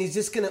it, and he's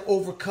just going to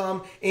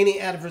overcome any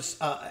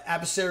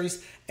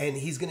adversaries, and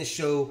he's going to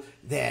show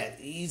that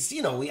he's,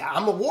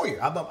 I'm a warrior.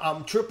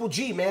 I'm Triple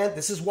G, man.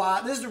 This is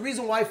the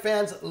reason why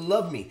fans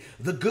love me.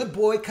 The good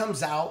boy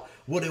comes out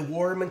with a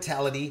warrior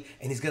mentality,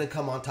 and he's going to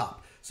come on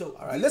top. So,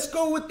 all right, let's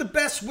go with the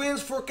best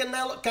wins for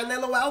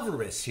Canelo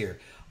Alvarez here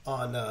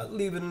on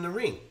Leave It in the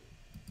Ring.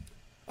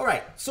 All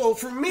right, so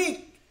for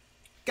me,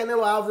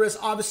 Canelo Alvarez,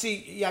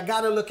 obviously, you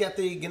got to look at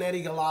the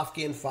Gennady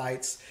Golovkin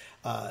fights,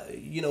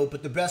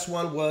 but the best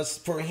one was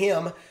for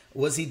him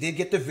was he did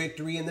get the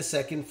victory in the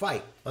second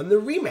fight on the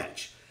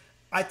rematch.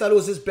 I thought it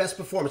was his best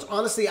performance.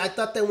 Honestly, I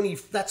thought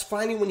that that's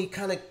finally when he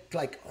kind of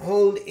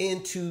honed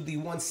into the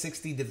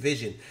 160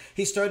 division.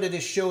 He started to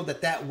show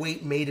that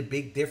weight made a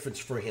big difference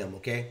for him,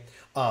 okay?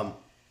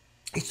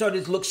 He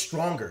started to look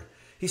stronger.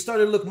 He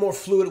started to look more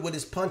fluid with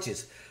his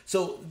punches.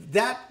 So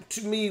that,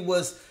 to me,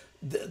 was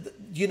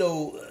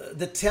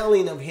the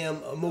telling of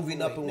him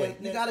moving up in weight.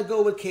 You got to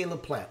go with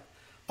Caleb Plant.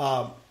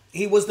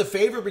 He was the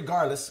favorite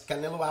regardless.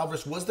 Canelo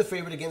Alvarez was the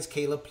favorite against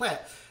Caleb Plant.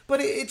 But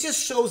it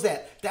just shows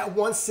that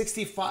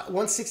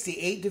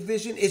 168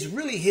 division is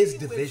really his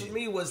division. For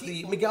me was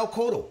the Miguel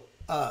Cotto.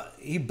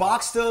 He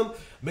boxed him.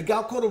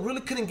 Miguel Cotto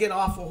really couldn't get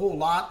off a whole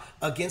lot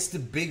against the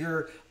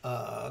bigger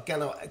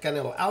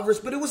Canelo Alvarez.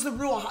 But it was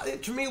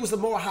to me, it was the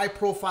more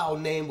high-profile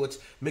name was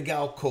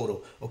Miguel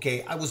Cotto.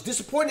 Okay, I was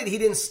disappointed he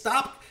didn't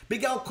stop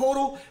Miguel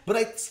Cotto. But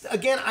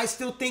I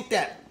still think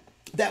that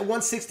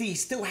 160, he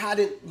still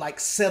hadn't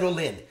settled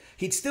in.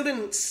 He still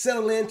didn't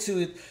settle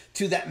into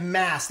that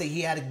mass that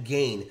he had to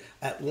gain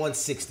at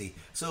 160.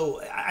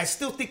 So I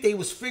still think that he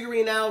was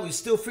figuring out. He was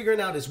still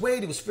figuring out his weight.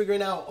 He was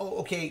figuring out,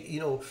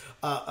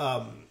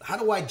 how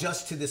do I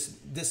adjust to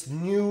this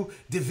new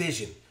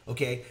division?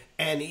 Okay,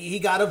 and he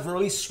got a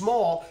really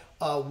small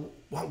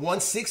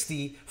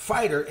 160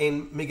 fighter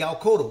in Miguel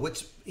Cotto,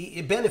 which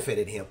it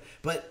benefited him.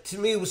 But to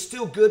me, it was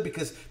still good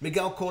because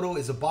Miguel Cotto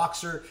is a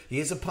boxer. He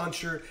is a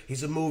puncher.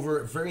 He's a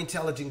mover, a very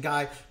intelligent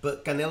guy.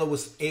 But Canelo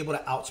was able to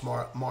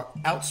outsmart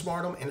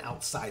him and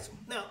outsize him.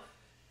 Now,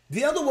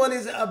 the other one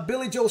is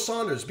Billy Joe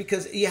Saunders,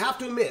 because you have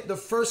to admit, the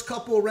first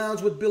couple of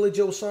rounds with Billy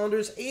Joe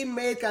Saunders, he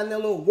made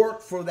Canelo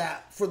work for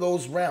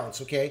those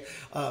rounds, okay?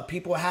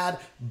 People had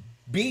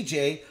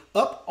BJ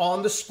up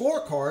on the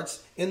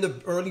scorecards in the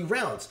early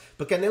rounds.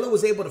 But Canelo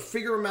was able to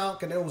figure him out.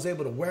 Canelo was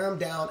able to wear him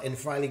down and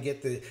finally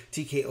get the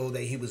TKO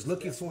that he was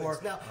looking for.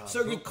 Now,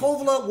 Sergey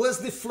Kovalev was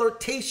the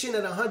flirtation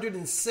at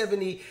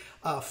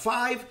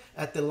 175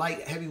 at the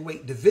light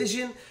heavyweight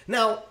division.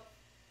 Now,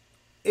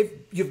 if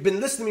you've been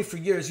listening to me for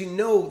years, you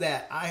know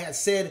that I had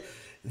said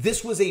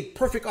this was a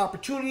perfect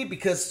opportunity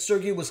because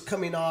Sergey was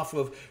coming off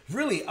of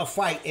really a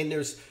fight, and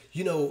there's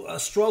a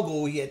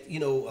struggle yet,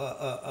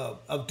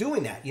 of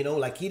doing that, he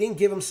didn't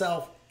give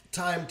himself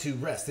time to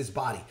rest his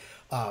body.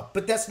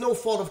 But that's no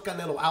fault of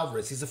Canelo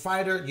Alvarez. He's a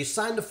fighter. You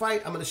signed the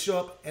fight, I'm going to show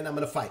up and I'm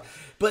going to fight.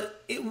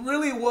 But it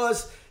really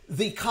was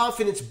the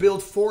confidence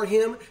build for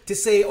him to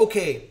say,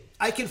 okay,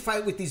 I can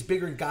fight with these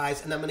bigger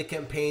guys, and I'm going to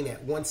campaign at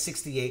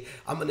 168.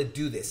 I'm going to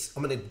do this.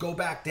 I'm going to go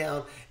back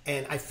down,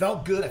 and I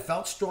felt good. I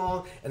felt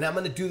strong, and I'm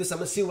going to do this. I'm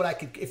going to see what I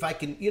could, if I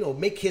can,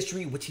 make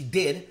history, which he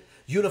did,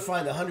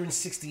 unifying the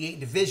 168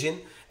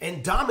 division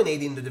and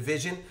dominating the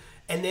division.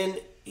 And then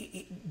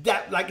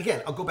that, like,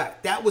 again, I'll go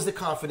back. That was the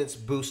confidence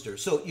booster.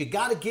 So you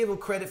got to give him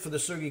credit for the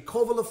Sergey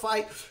Kovalev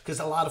fight, because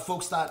a lot of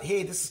folks thought,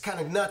 hey, this is kind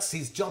of nuts.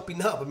 He's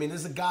jumping up. I mean,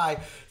 this is a guy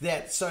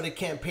that started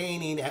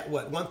campaigning at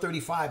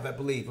 135, I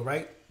believe,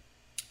 right?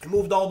 He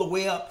moved all the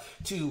way up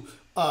to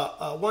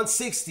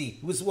 160.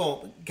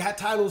 Got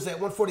titles at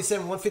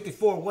 147,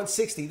 154,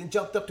 160, then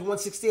jumped up to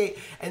 168,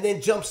 and then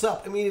jumps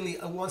up immediately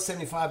at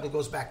 175 and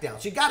goes back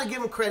down. So you got to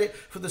give him credit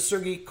for the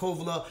Sergey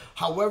Kovalev.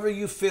 However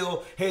you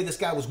feel, hey, this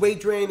guy was weight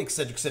drained,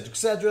 etc., etc.,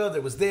 etc.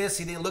 There was this.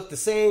 He didn't look the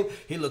same.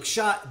 He looked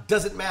shot.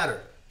 Doesn't matter.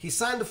 He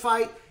signed the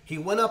fight. He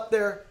went up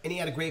there, and he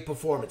had a great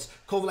performance.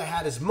 Kovalev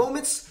had his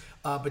moments.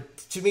 But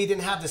to me,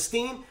 didn't have the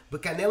steam.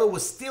 But Canelo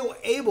was still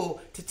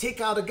able to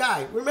take out a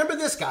guy. Remember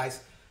this,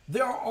 guys.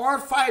 There are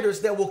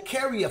fighters that will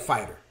carry a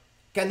fighter.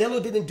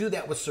 Canelo didn't do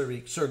that with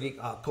Sergey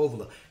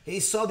Kovalev.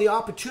 He saw the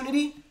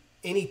opportunity,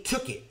 and he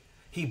took it.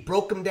 He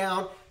broke him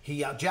down.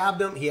 He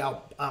out-jabbed him. He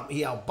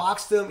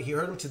out-boxed him. He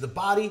hurt him to the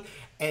body.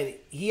 And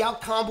he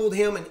out-comboed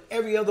him in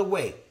every other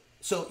way.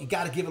 So you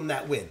got to give him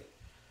that win.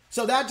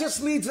 So that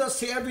just leads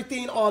us to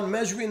everything on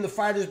measuring the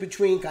fighters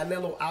between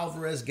Canelo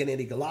Alvarez,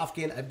 Gennady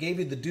Golovkin. I've gave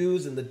you the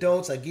do's and the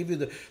don'ts. I give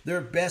you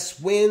their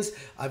best wins.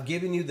 I've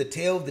given you the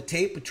tale of the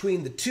tape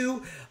between the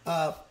two.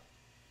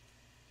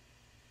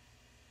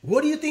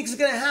 What do you think is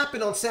going to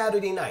happen on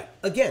Saturday night?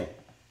 Again,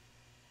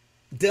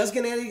 does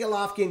Gennady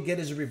Golovkin get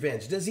his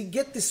revenge? Does he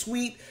get the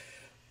sweet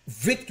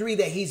victory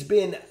that he's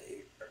been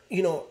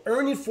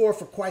earning for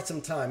quite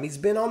some time? He's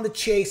been on the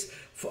chase,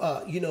 to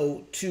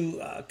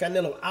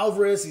Canelo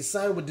Alvarez. He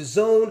signed with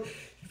DAZN.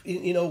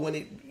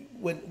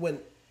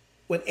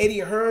 When Eddie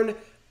Hearn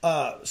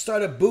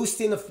started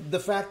boosting the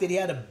fact that he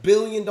had $1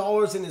 billion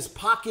in his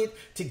pocket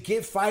to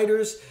give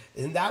fighters,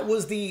 and that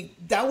was the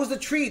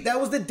treat. That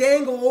was the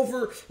dangle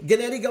over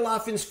Gennady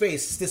Golovkin's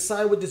face. To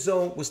sign with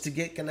DAZN was to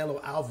get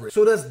Canelo Alvarez.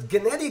 So does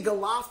Gennady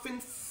Golovkin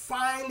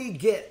finally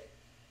get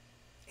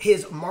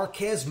his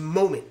Marquez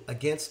moment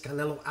against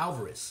Canelo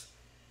Alvarez?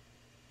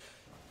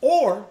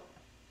 Or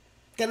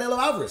Canelo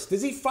Alvarez,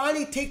 does he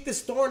finally take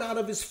this thorn out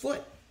of his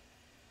foot?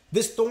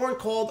 This thorn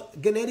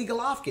called Gennady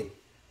Golovkin.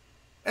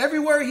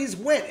 Everywhere he's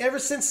went, ever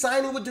since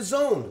signing with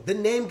DAZN, the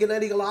name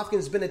Gennady Golovkin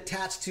has been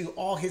attached to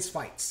all his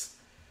fights.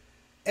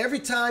 Every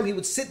time he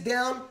would sit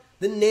down,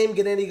 the name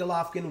Gennady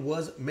Golovkin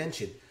was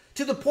mentioned.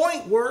 To the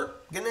point where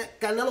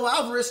Canelo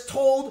Alvarez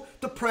told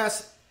the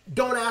press,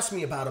 don't ask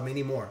me about him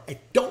anymore. I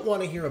don't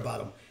want to hear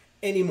about him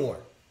anymore.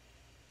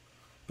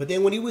 But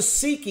then when he was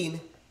seeking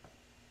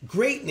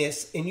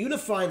greatness in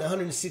unifying the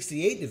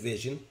 168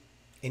 division,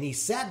 and he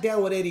sat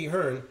down with Eddie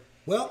Hearn,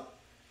 well,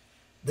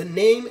 the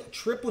name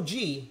Triple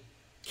G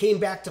came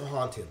back to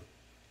haunt him.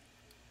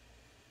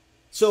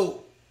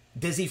 So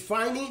does he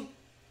finally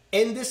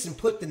end this and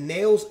put the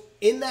nails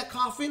in that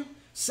coffin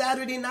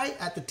Saturday night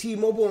at the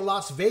T-Mobile in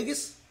Las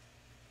Vegas?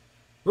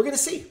 We're going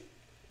to see.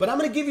 But I'm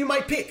going to give you my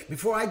pick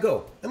before I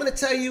go. I'm going to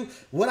tell you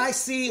what I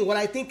see and what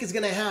I think is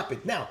going to happen.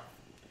 Now,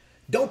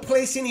 don't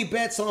place any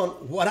bets on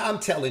what I'm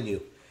telling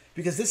you,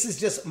 because this is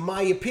just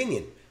my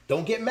opinion.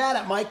 Don't get mad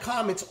at my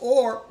comments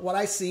or what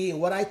I see and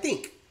what I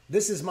think.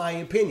 This is my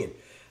opinion.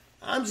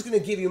 I'm just going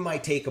to give you my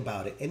take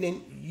about it, and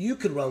then you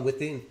could run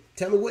with it and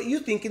tell me what you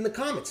think in the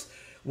comments.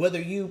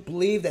 Whether you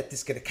believe that this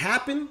is going to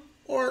happen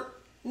or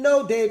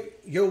no, Dave,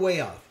 you're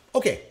way off.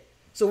 Okay,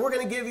 so we're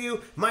going to give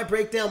you my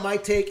breakdown, my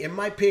take, and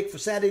my pick for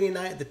Saturday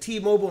night at the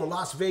T-Mobile in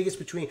Las Vegas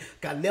between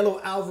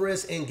Canelo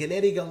Alvarez and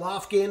Gennady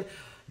Golovkin,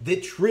 the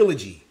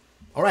trilogy.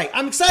 All right,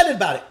 I'm excited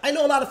about it. I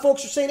know a lot of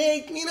folks are saying,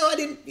 hey,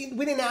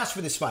 we didn't ask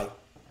for this fight.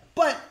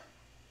 But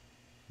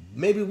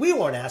maybe we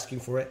weren't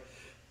asking for it,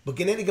 but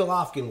Gennady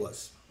Golovkin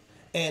was.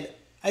 And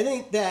I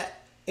think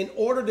that in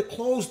order to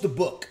close the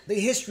book, the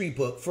history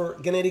book for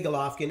Gennady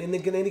Golovkin and the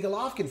Gennady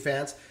Golovkin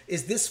fans,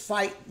 is this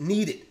fight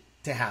needed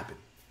to happen.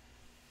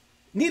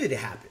 Needed to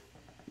happen.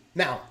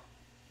 Now,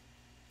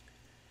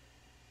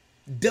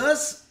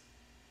 does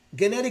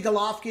Gennady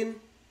Golovkin,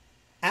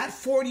 at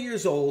 40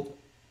 years old,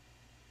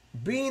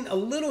 being a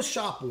little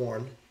shop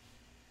worn,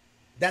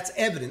 that's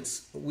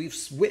evidence we've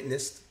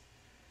witnessed,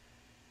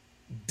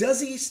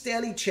 does he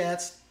stand a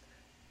chance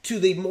to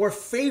the more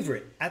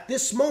favorite at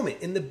this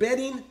moment in the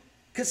betting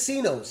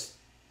casinos,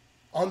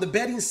 on the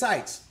betting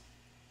sites?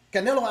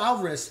 Canelo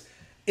Alvarez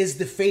is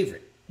the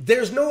favorite.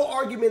 There's no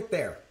argument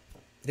there.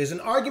 There's an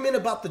argument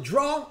about the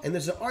draw, and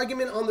there's an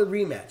argument on the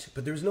rematch,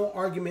 but there's no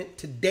argument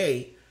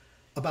today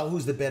about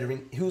who's the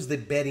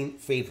betting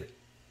favorite.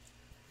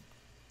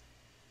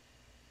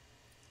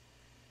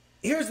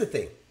 Here's the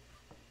thing.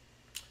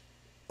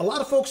 A lot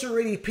of folks are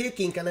already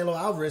picking Canelo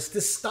Alvarez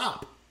to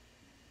stop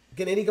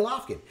Gennady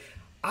Golovkin.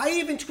 I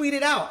even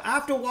tweeted out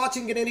after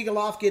watching Gennady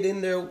Golovkin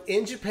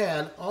in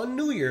Japan on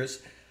New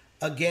Year's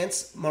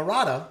against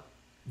Murata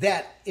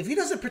that if he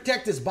doesn't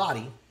protect his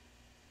body,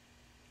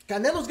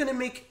 Canelo's going to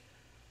make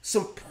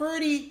some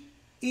pretty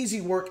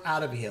easy work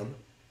out of him,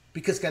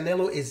 because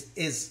Canelo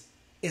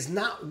is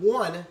not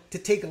one to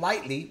take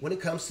lightly when it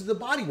comes to the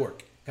body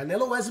work.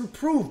 Canelo has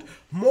improved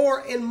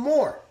more and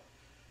more.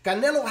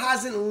 Canelo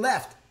hasn't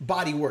left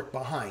body work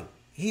behind.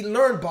 He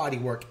learned body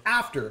work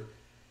after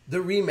the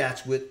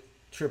rematch with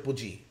Triple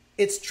G.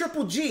 It's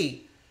Triple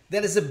G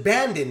that has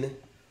abandoned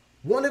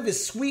one of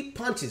his sweep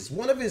punches,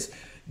 one of his,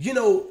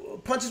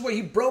 punches where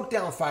he broke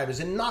down fighters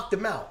and knocked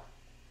them out.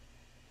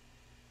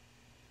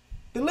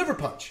 The liver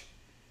punch.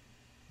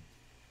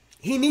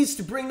 He needs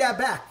to bring that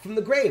back from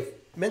the grave.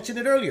 Mentioned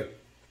it earlier.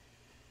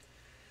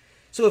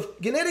 So if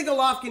Gennady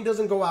Golovkin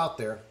doesn't go out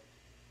there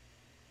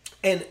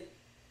and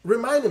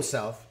remind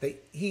himself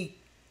that he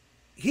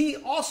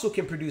also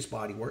can produce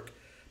body work,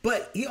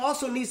 but he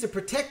also needs to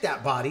protect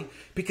that body,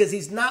 because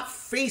he's not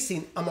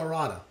facing a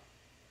Murata.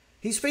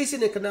 He's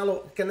facing a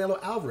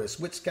Canelo Alvarez,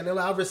 which Canelo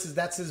Alvarez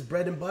that's his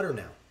bread and butter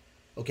now.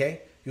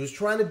 Okay? He was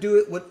trying to do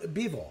it with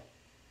Bivol.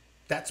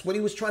 That's what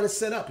he was trying to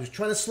set up. He was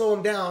trying to slow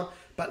him down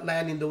by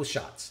landing those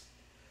shots.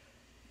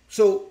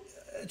 So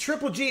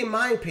Triple G, in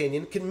my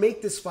opinion, can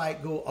make this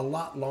fight go a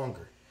lot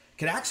longer.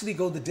 Can actually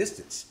go the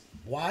distance.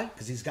 Why?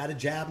 Because he's got a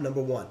jab,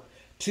 number one.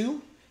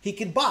 2, he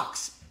can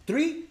box.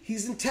 3,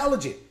 he's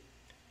intelligent.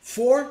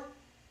 4,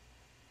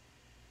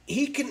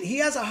 he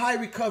has a high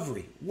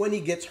recovery when he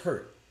gets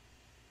hurt.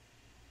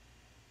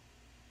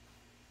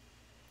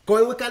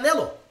 Going with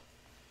Canelo,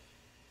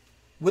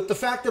 with the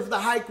fact of the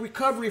high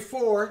recovery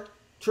for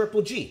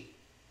Triple G.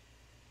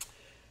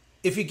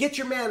 If you get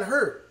your man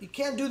hurt, you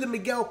can't do the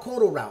Miguel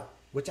Cotto route,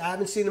 which I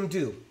haven't seen him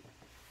do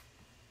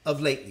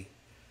of lately.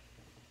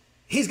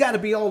 He's got to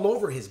be all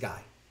over his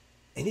guy.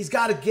 And he's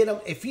got to get him.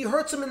 If he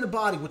hurts him in the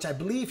body, which I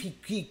believe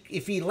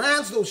if he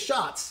lands those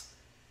shots,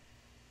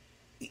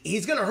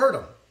 he's going to hurt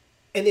him.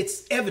 And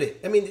it's evident.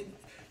 I mean,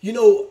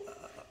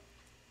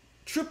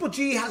 Triple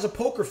G has a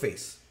poker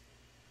face.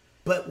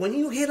 But when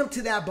you hit him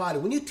to that body,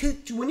 when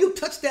you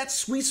touch that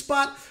sweet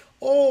spot,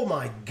 oh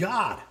my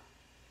God.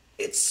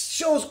 It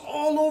shows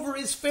all over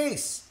his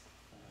face.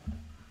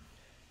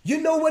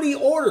 You know what he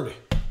ordered.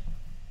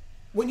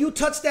 When you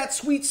touch that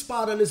sweet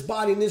spot on his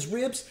body and his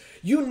ribs,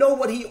 you know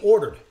what he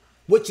ordered.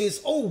 Which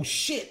is, oh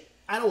shit,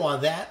 I don't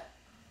want that.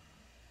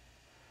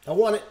 I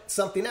wanted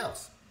something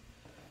else.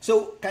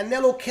 So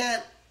Canelo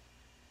can't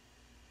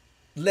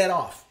let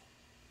off.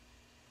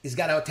 He's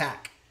got to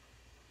attack.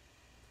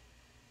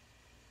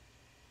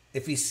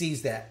 If he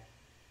sees that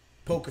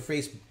poker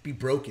face be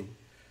broken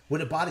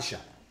with a body shot.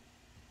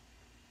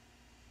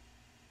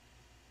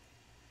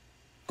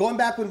 Going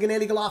back with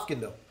Gennady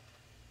Golovkin, though.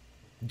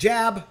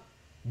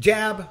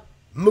 Jab,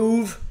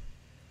 move.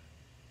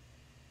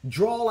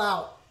 Draw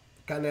out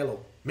Canelo.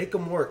 Make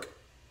him work.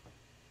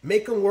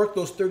 Make him work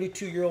those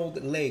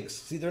 32-year-old legs.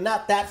 See, they're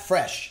not that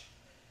fresh.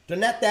 They're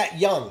not that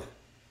young.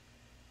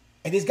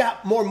 And he's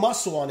got more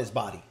muscle on his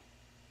body.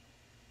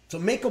 So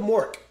make him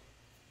work.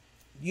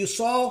 You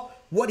saw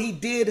what he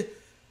did.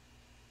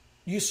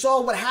 You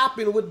saw what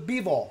happened with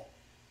Bivol.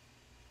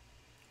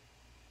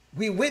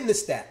 We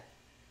witnessed that.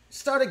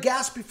 Started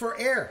gasping for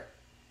air.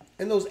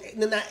 In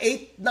that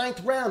 8th,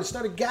 9th round, he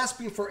started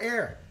gasping for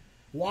air.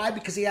 Why?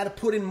 Because he had to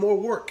put in more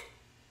work.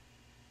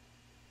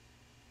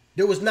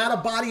 There was not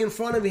a body in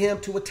front of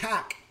him to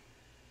attack.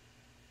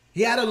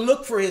 He had to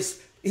look for his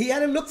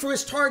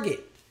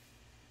target.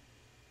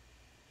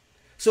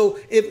 So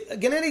if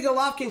Gennady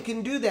Golovkin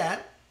can do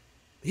that,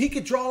 he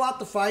could draw out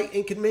the fight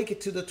and can make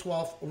it to the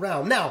 12th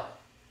round. Now,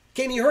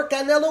 can he hurt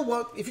Canelo?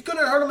 Well, if you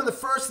couldn't hurt him in the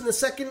first and the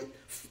second,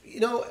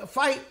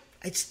 fight,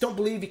 I just don't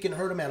believe he can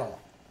hurt him at all.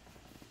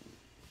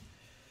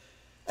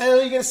 And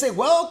you're going to say,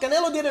 well,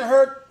 Canelo didn't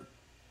hurt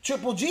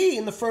Triple G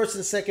in the first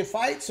and second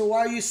fight, so why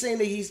are you saying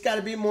that he's got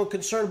to be more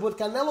concerned with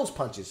Canelo's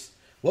punches?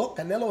 Well,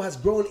 Canelo has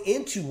grown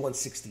into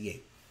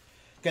 168.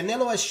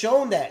 Canelo has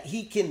shown that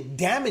he can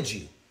damage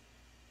you.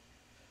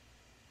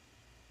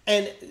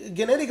 And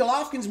Gennady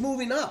Golovkin's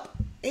moving up.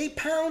 8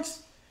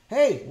 pounds?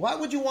 Hey, why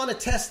would you want to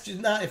test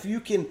if you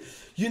can,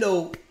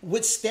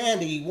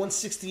 withstand a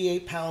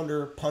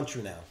 168-pounder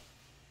puncher now?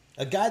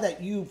 A guy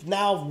that you've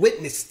now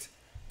witnessed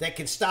that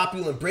can stop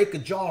you and break a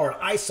jaw or an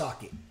eye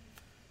socket.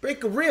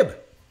 Break a rib.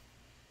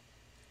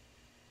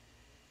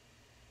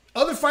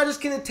 Other fighters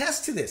can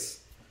attest to this.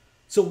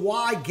 So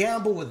why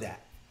gamble with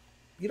that?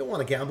 You don't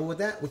want to gamble with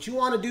that. What you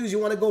want to do is you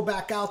want to go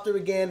back out there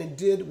again and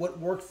did what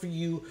worked for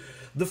you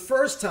the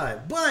first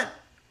time. But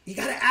you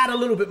got to add a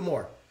little bit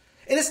more.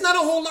 And it's not a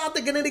whole lot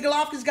that Gennady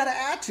Golovkin's got to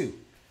add to.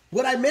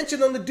 What I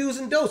mentioned on the do's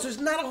and don'ts, there's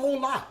not a whole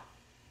lot.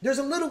 There's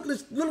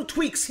little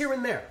tweaks here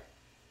and there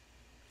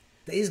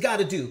that he's got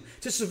to do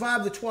to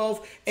survive the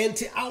 12 and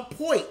to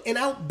outpoint and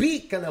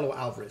outbeat Canelo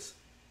Alvarez.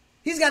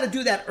 He's got to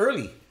do that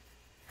early.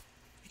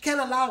 He can't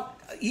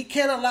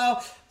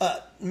allow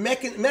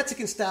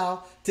Mexican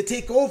style to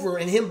take over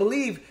and him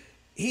believe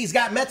he's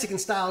got Mexican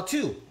style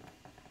too.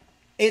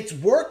 It's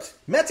worked.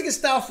 Mexican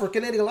style for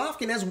Gennady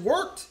Golovkin has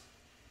worked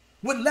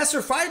with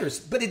lesser fighters,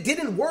 but it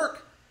didn't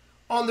work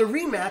on the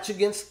rematch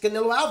against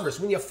Canelo Alvarez.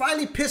 When you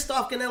finally pissed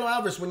off Canelo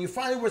Alvarez, when you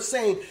finally were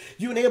saying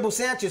you and Abel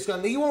Sanchez,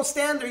 he won't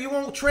stand there, you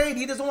won't trade,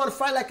 he doesn't want to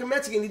fight like a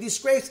Mexican, he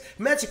disgraced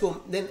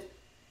Mexico, then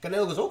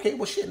Canelo goes, okay,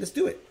 well shit, let's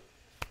do it.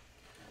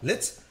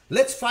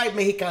 Let's fight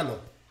Mexicano.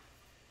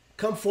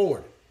 Come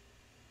forward.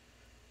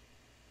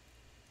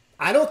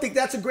 I don't think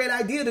that's a great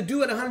idea to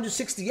do at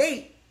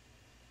 168.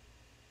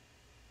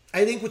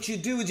 I think what you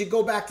do is you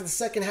go back to the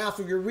second half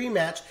of your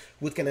rematch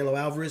with Canelo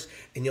Alvarez,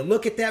 and you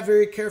look at that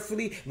very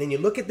carefully, and then you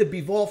look at the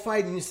Bivol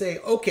fight, and you say,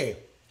 okay,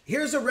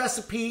 here's a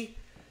recipe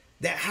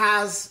that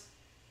has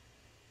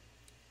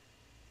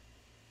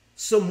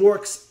some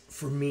works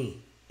for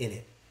me in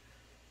it.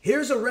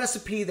 Here's a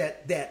recipe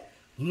that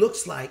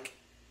looks like,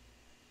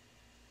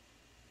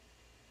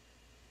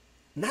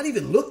 not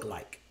even look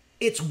like,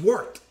 it's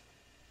worked.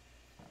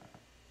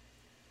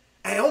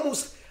 I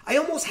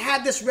almost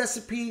had this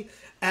recipe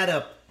at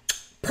a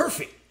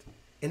perfect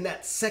in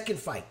that second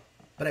fight,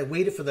 but I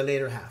waited for the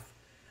later half.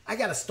 I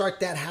got to start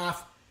that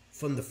half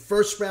from the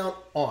first round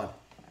on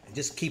and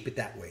just keep it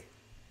that way.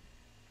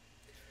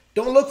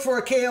 Don't look for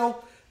a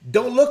KO.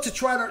 Don't look to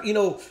try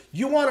to,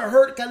 you want to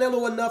hurt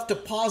Canelo enough to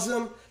pause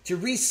him, to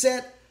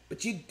reset,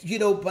 but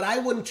but I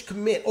wouldn't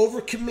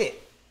overcommit.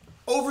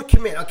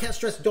 I can't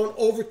stress, don't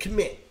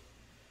overcommit,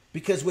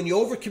 because when you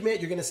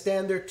overcommit, you're going to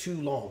stand there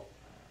too long.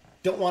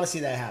 Don't want to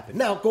see that happen.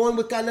 Now, going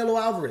with Canelo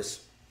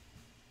Alvarez.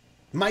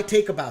 My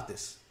take about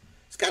this.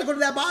 He's got to go to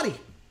that body.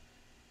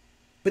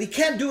 But he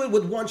can't do it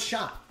with one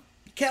shot.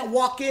 He can't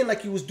walk in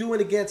like he was doing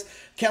against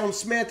Callum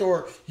Smith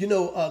or,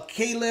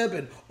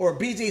 Caleb or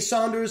BJ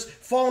Saunders.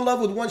 Fall in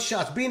love with one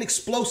shot. Being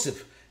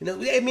explosive.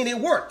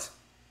 It worked.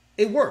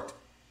 It worked.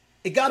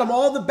 It got him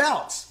all the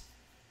bouts.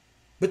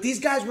 But these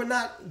guys were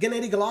not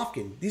Gennady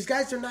Golovkin. These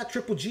guys are not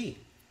Triple G.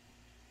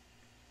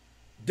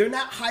 They're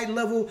not high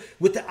level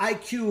with the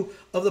IQ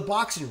of the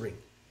boxing ring.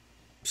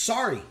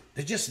 Sorry,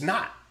 they're just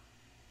not.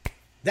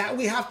 That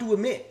we have to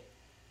admit.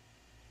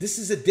 This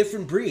is a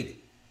different breed.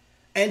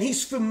 And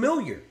he's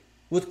familiar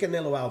with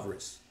Canelo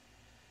Alvarez.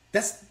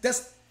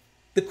 That's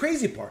the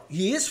crazy part.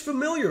 He is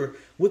familiar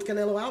with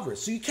Canelo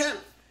Alvarez. So you can't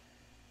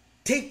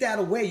take that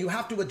away. You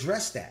have to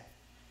address that.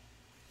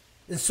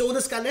 And so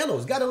does Canelo.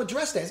 He's got to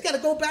address that. He's got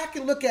to go back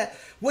and look at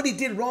what he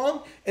did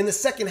wrong in the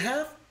second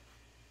half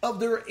of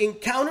their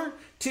encounter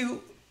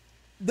to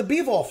the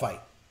Bivol fight.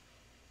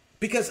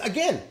 Because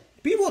again,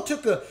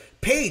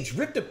 Bivol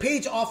ripped a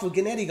page off of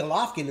Gennady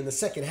Golovkin in the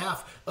second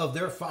half of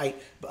their fight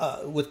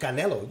with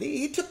Canelo.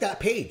 He took that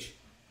page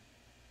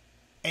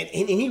and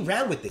he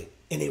ran with it,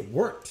 and it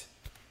worked.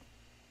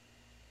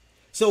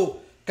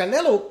 So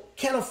Canelo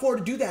can't afford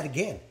to do that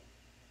again.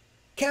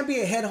 Can't be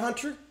a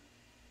headhunter,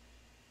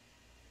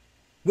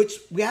 which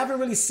we haven't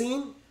really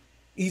seen.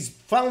 He's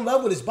fallen in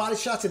love with his body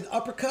shots and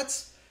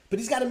uppercuts, but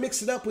he's got to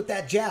mix it up with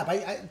that jab.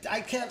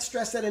 I can't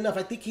stress that enough.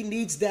 I think he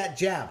needs that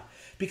jab,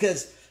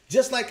 because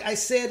just like I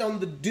said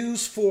on the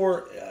deuce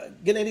for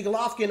Gennady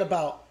Golovkin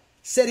about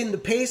setting the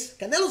pace,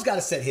 Canelo's got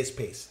to set his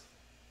pace.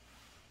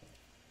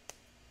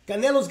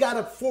 Canelo's got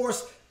to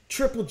force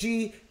Triple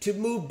G to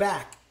move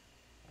back.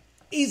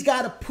 He's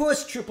got to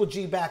push Triple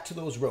G back to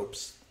those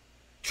ropes.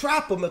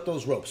 Trap him at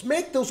those ropes.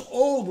 Make those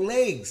old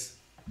legs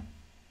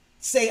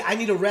say, I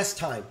need a rest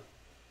time.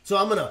 So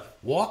I'm going to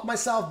walk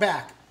myself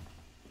back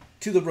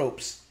to the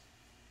ropes.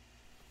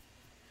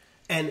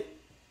 And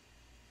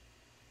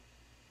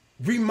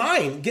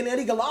remind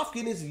Gennady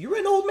Golovkin is, you're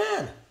an old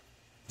man.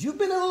 You've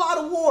been in a lot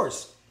of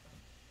wars.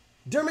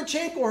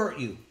 Dermachenko hurt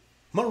you.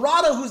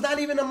 Murata, who's not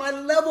even on my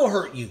level,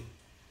 hurt you.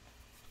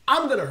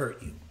 I'm going to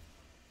hurt you.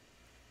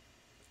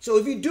 So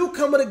if you do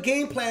come with a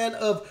game plan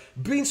of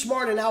being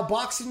smart and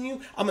outboxing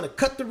you, I'm going to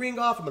cut the ring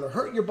off. I'm going to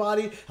hurt your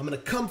body. I'm going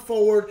to come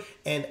forward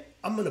and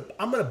I'm going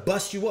to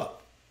bust you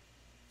up.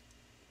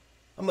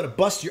 I'm going to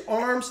bust your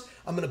arms.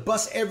 I'm going to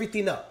bust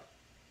everything up.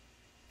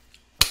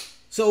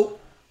 So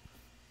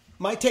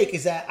my take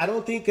is that I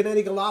don't think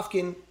Gennady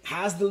Golovkin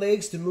has the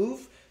legs to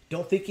move.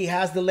 Don't think he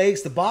has the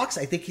legs to box.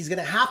 I think he's going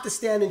to have to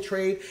stand and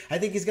trade. I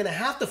think he's going to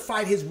have to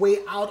fight his way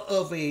out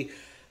of a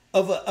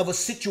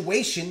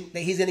situation that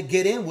he's going to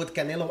get in with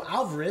Canelo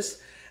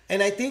Alvarez.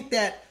 And I think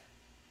that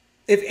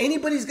if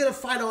anybody's going to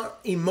fight on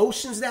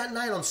emotions that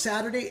night on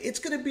Saturday, it's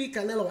going to be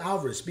Canelo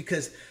Alvarez,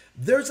 because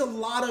there's a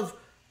lot of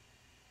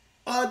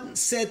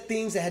unsaid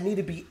things that need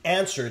to be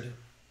answered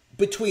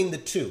between the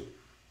two.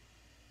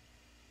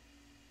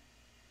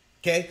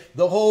 Okay?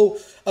 The whole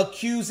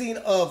accusing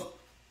of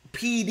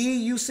PED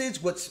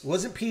usage, which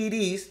wasn't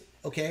PEDs,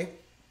 okay?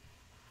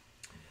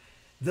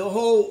 The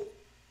whole,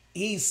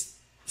 he's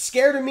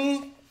scared of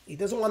me, he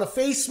doesn't want to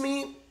face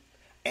me,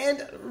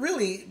 and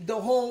really the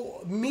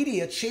whole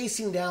media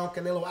chasing down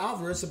Canelo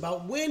Alvarez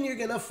about when you're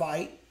going to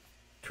fight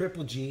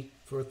Triple G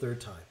for a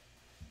third time.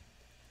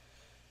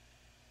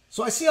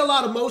 So I see a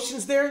lot of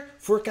motions there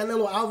for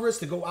Canelo Alvarez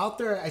to go out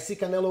there. I see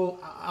Canelo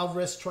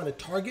Alvarez trying to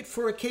target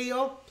for a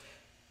KO.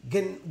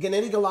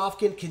 Gennady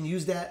Golovkin can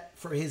use that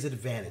for his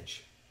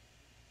advantage.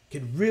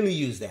 Can really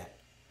use that.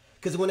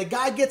 Because when a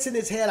guy gets in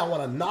his head, I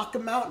want to knock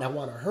him out and I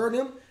want to hurt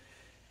him,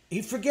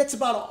 he forgets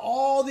about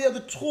all the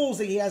other tools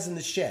that he has in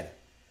the shed.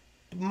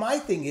 My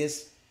thing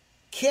is,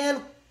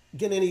 can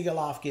Gennady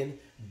Golovkin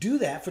do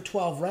that for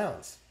 12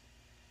 rounds?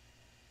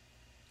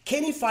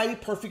 Can he fight a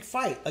perfect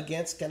fight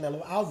against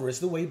Canelo Alvarez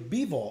the way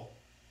Bivol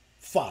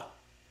fought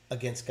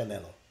against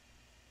Canelo?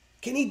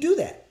 Can he do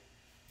that?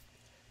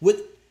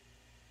 With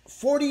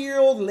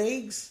 40-year-old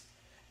legs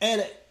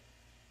and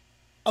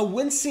a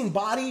wincing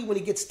body, when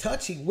he gets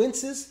touched, he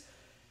winces.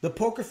 The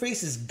poker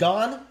face is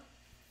gone.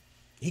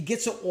 He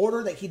gets an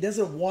order that he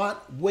doesn't want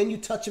when you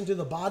touch him to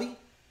the body.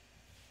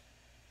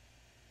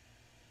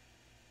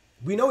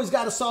 We know he's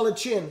got a solid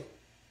chin,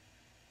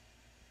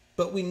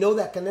 but we know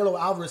that Canelo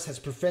Alvarez has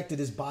perfected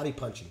his body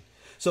punching.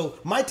 So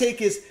my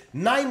take is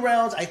 9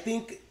 rounds. I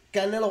think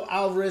Canelo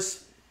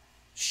Alvarez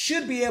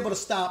should be able to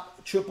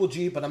stop Triple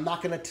G, but I'm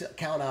not going to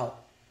count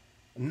out.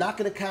 I'm not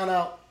going to count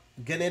out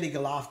Gennady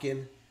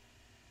Golovkin.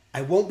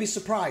 I won't be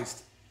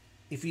surprised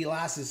if he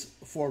lasts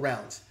 4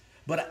 rounds.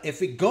 But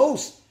if it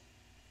goes,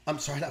 I'm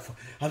sorry, not 4,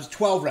 I was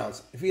 12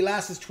 rounds. If he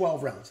lasts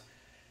 12 rounds.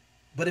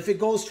 But if it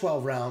goes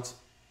 12 rounds,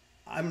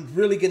 I'm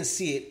really going to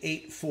see it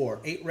 8-4.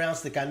 8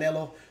 rounds to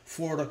Canelo,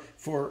 4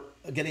 for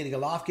Gennady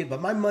Golovkin.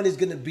 But my money's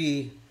going to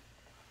be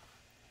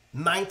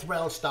 9th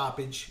round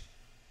stoppage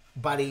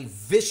by the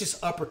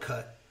vicious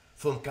uppercut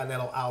from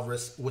Canelo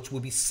Alvarez, which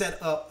will be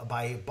set up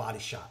by a body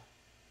shot.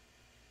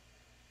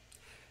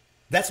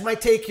 That's my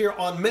take here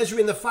on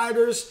Measuring the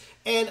Fighters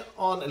and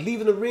on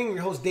Leaving the Ring.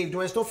 Your host, Dave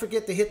Duenas. Don't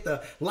forget to hit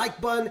the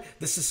like button,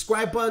 the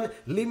subscribe button.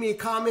 Leave me a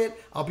comment.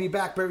 I'll be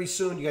back very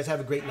soon. You guys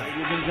have a great night.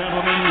 Ladies and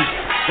gentlemen,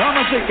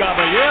 damas y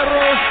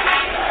caballeros,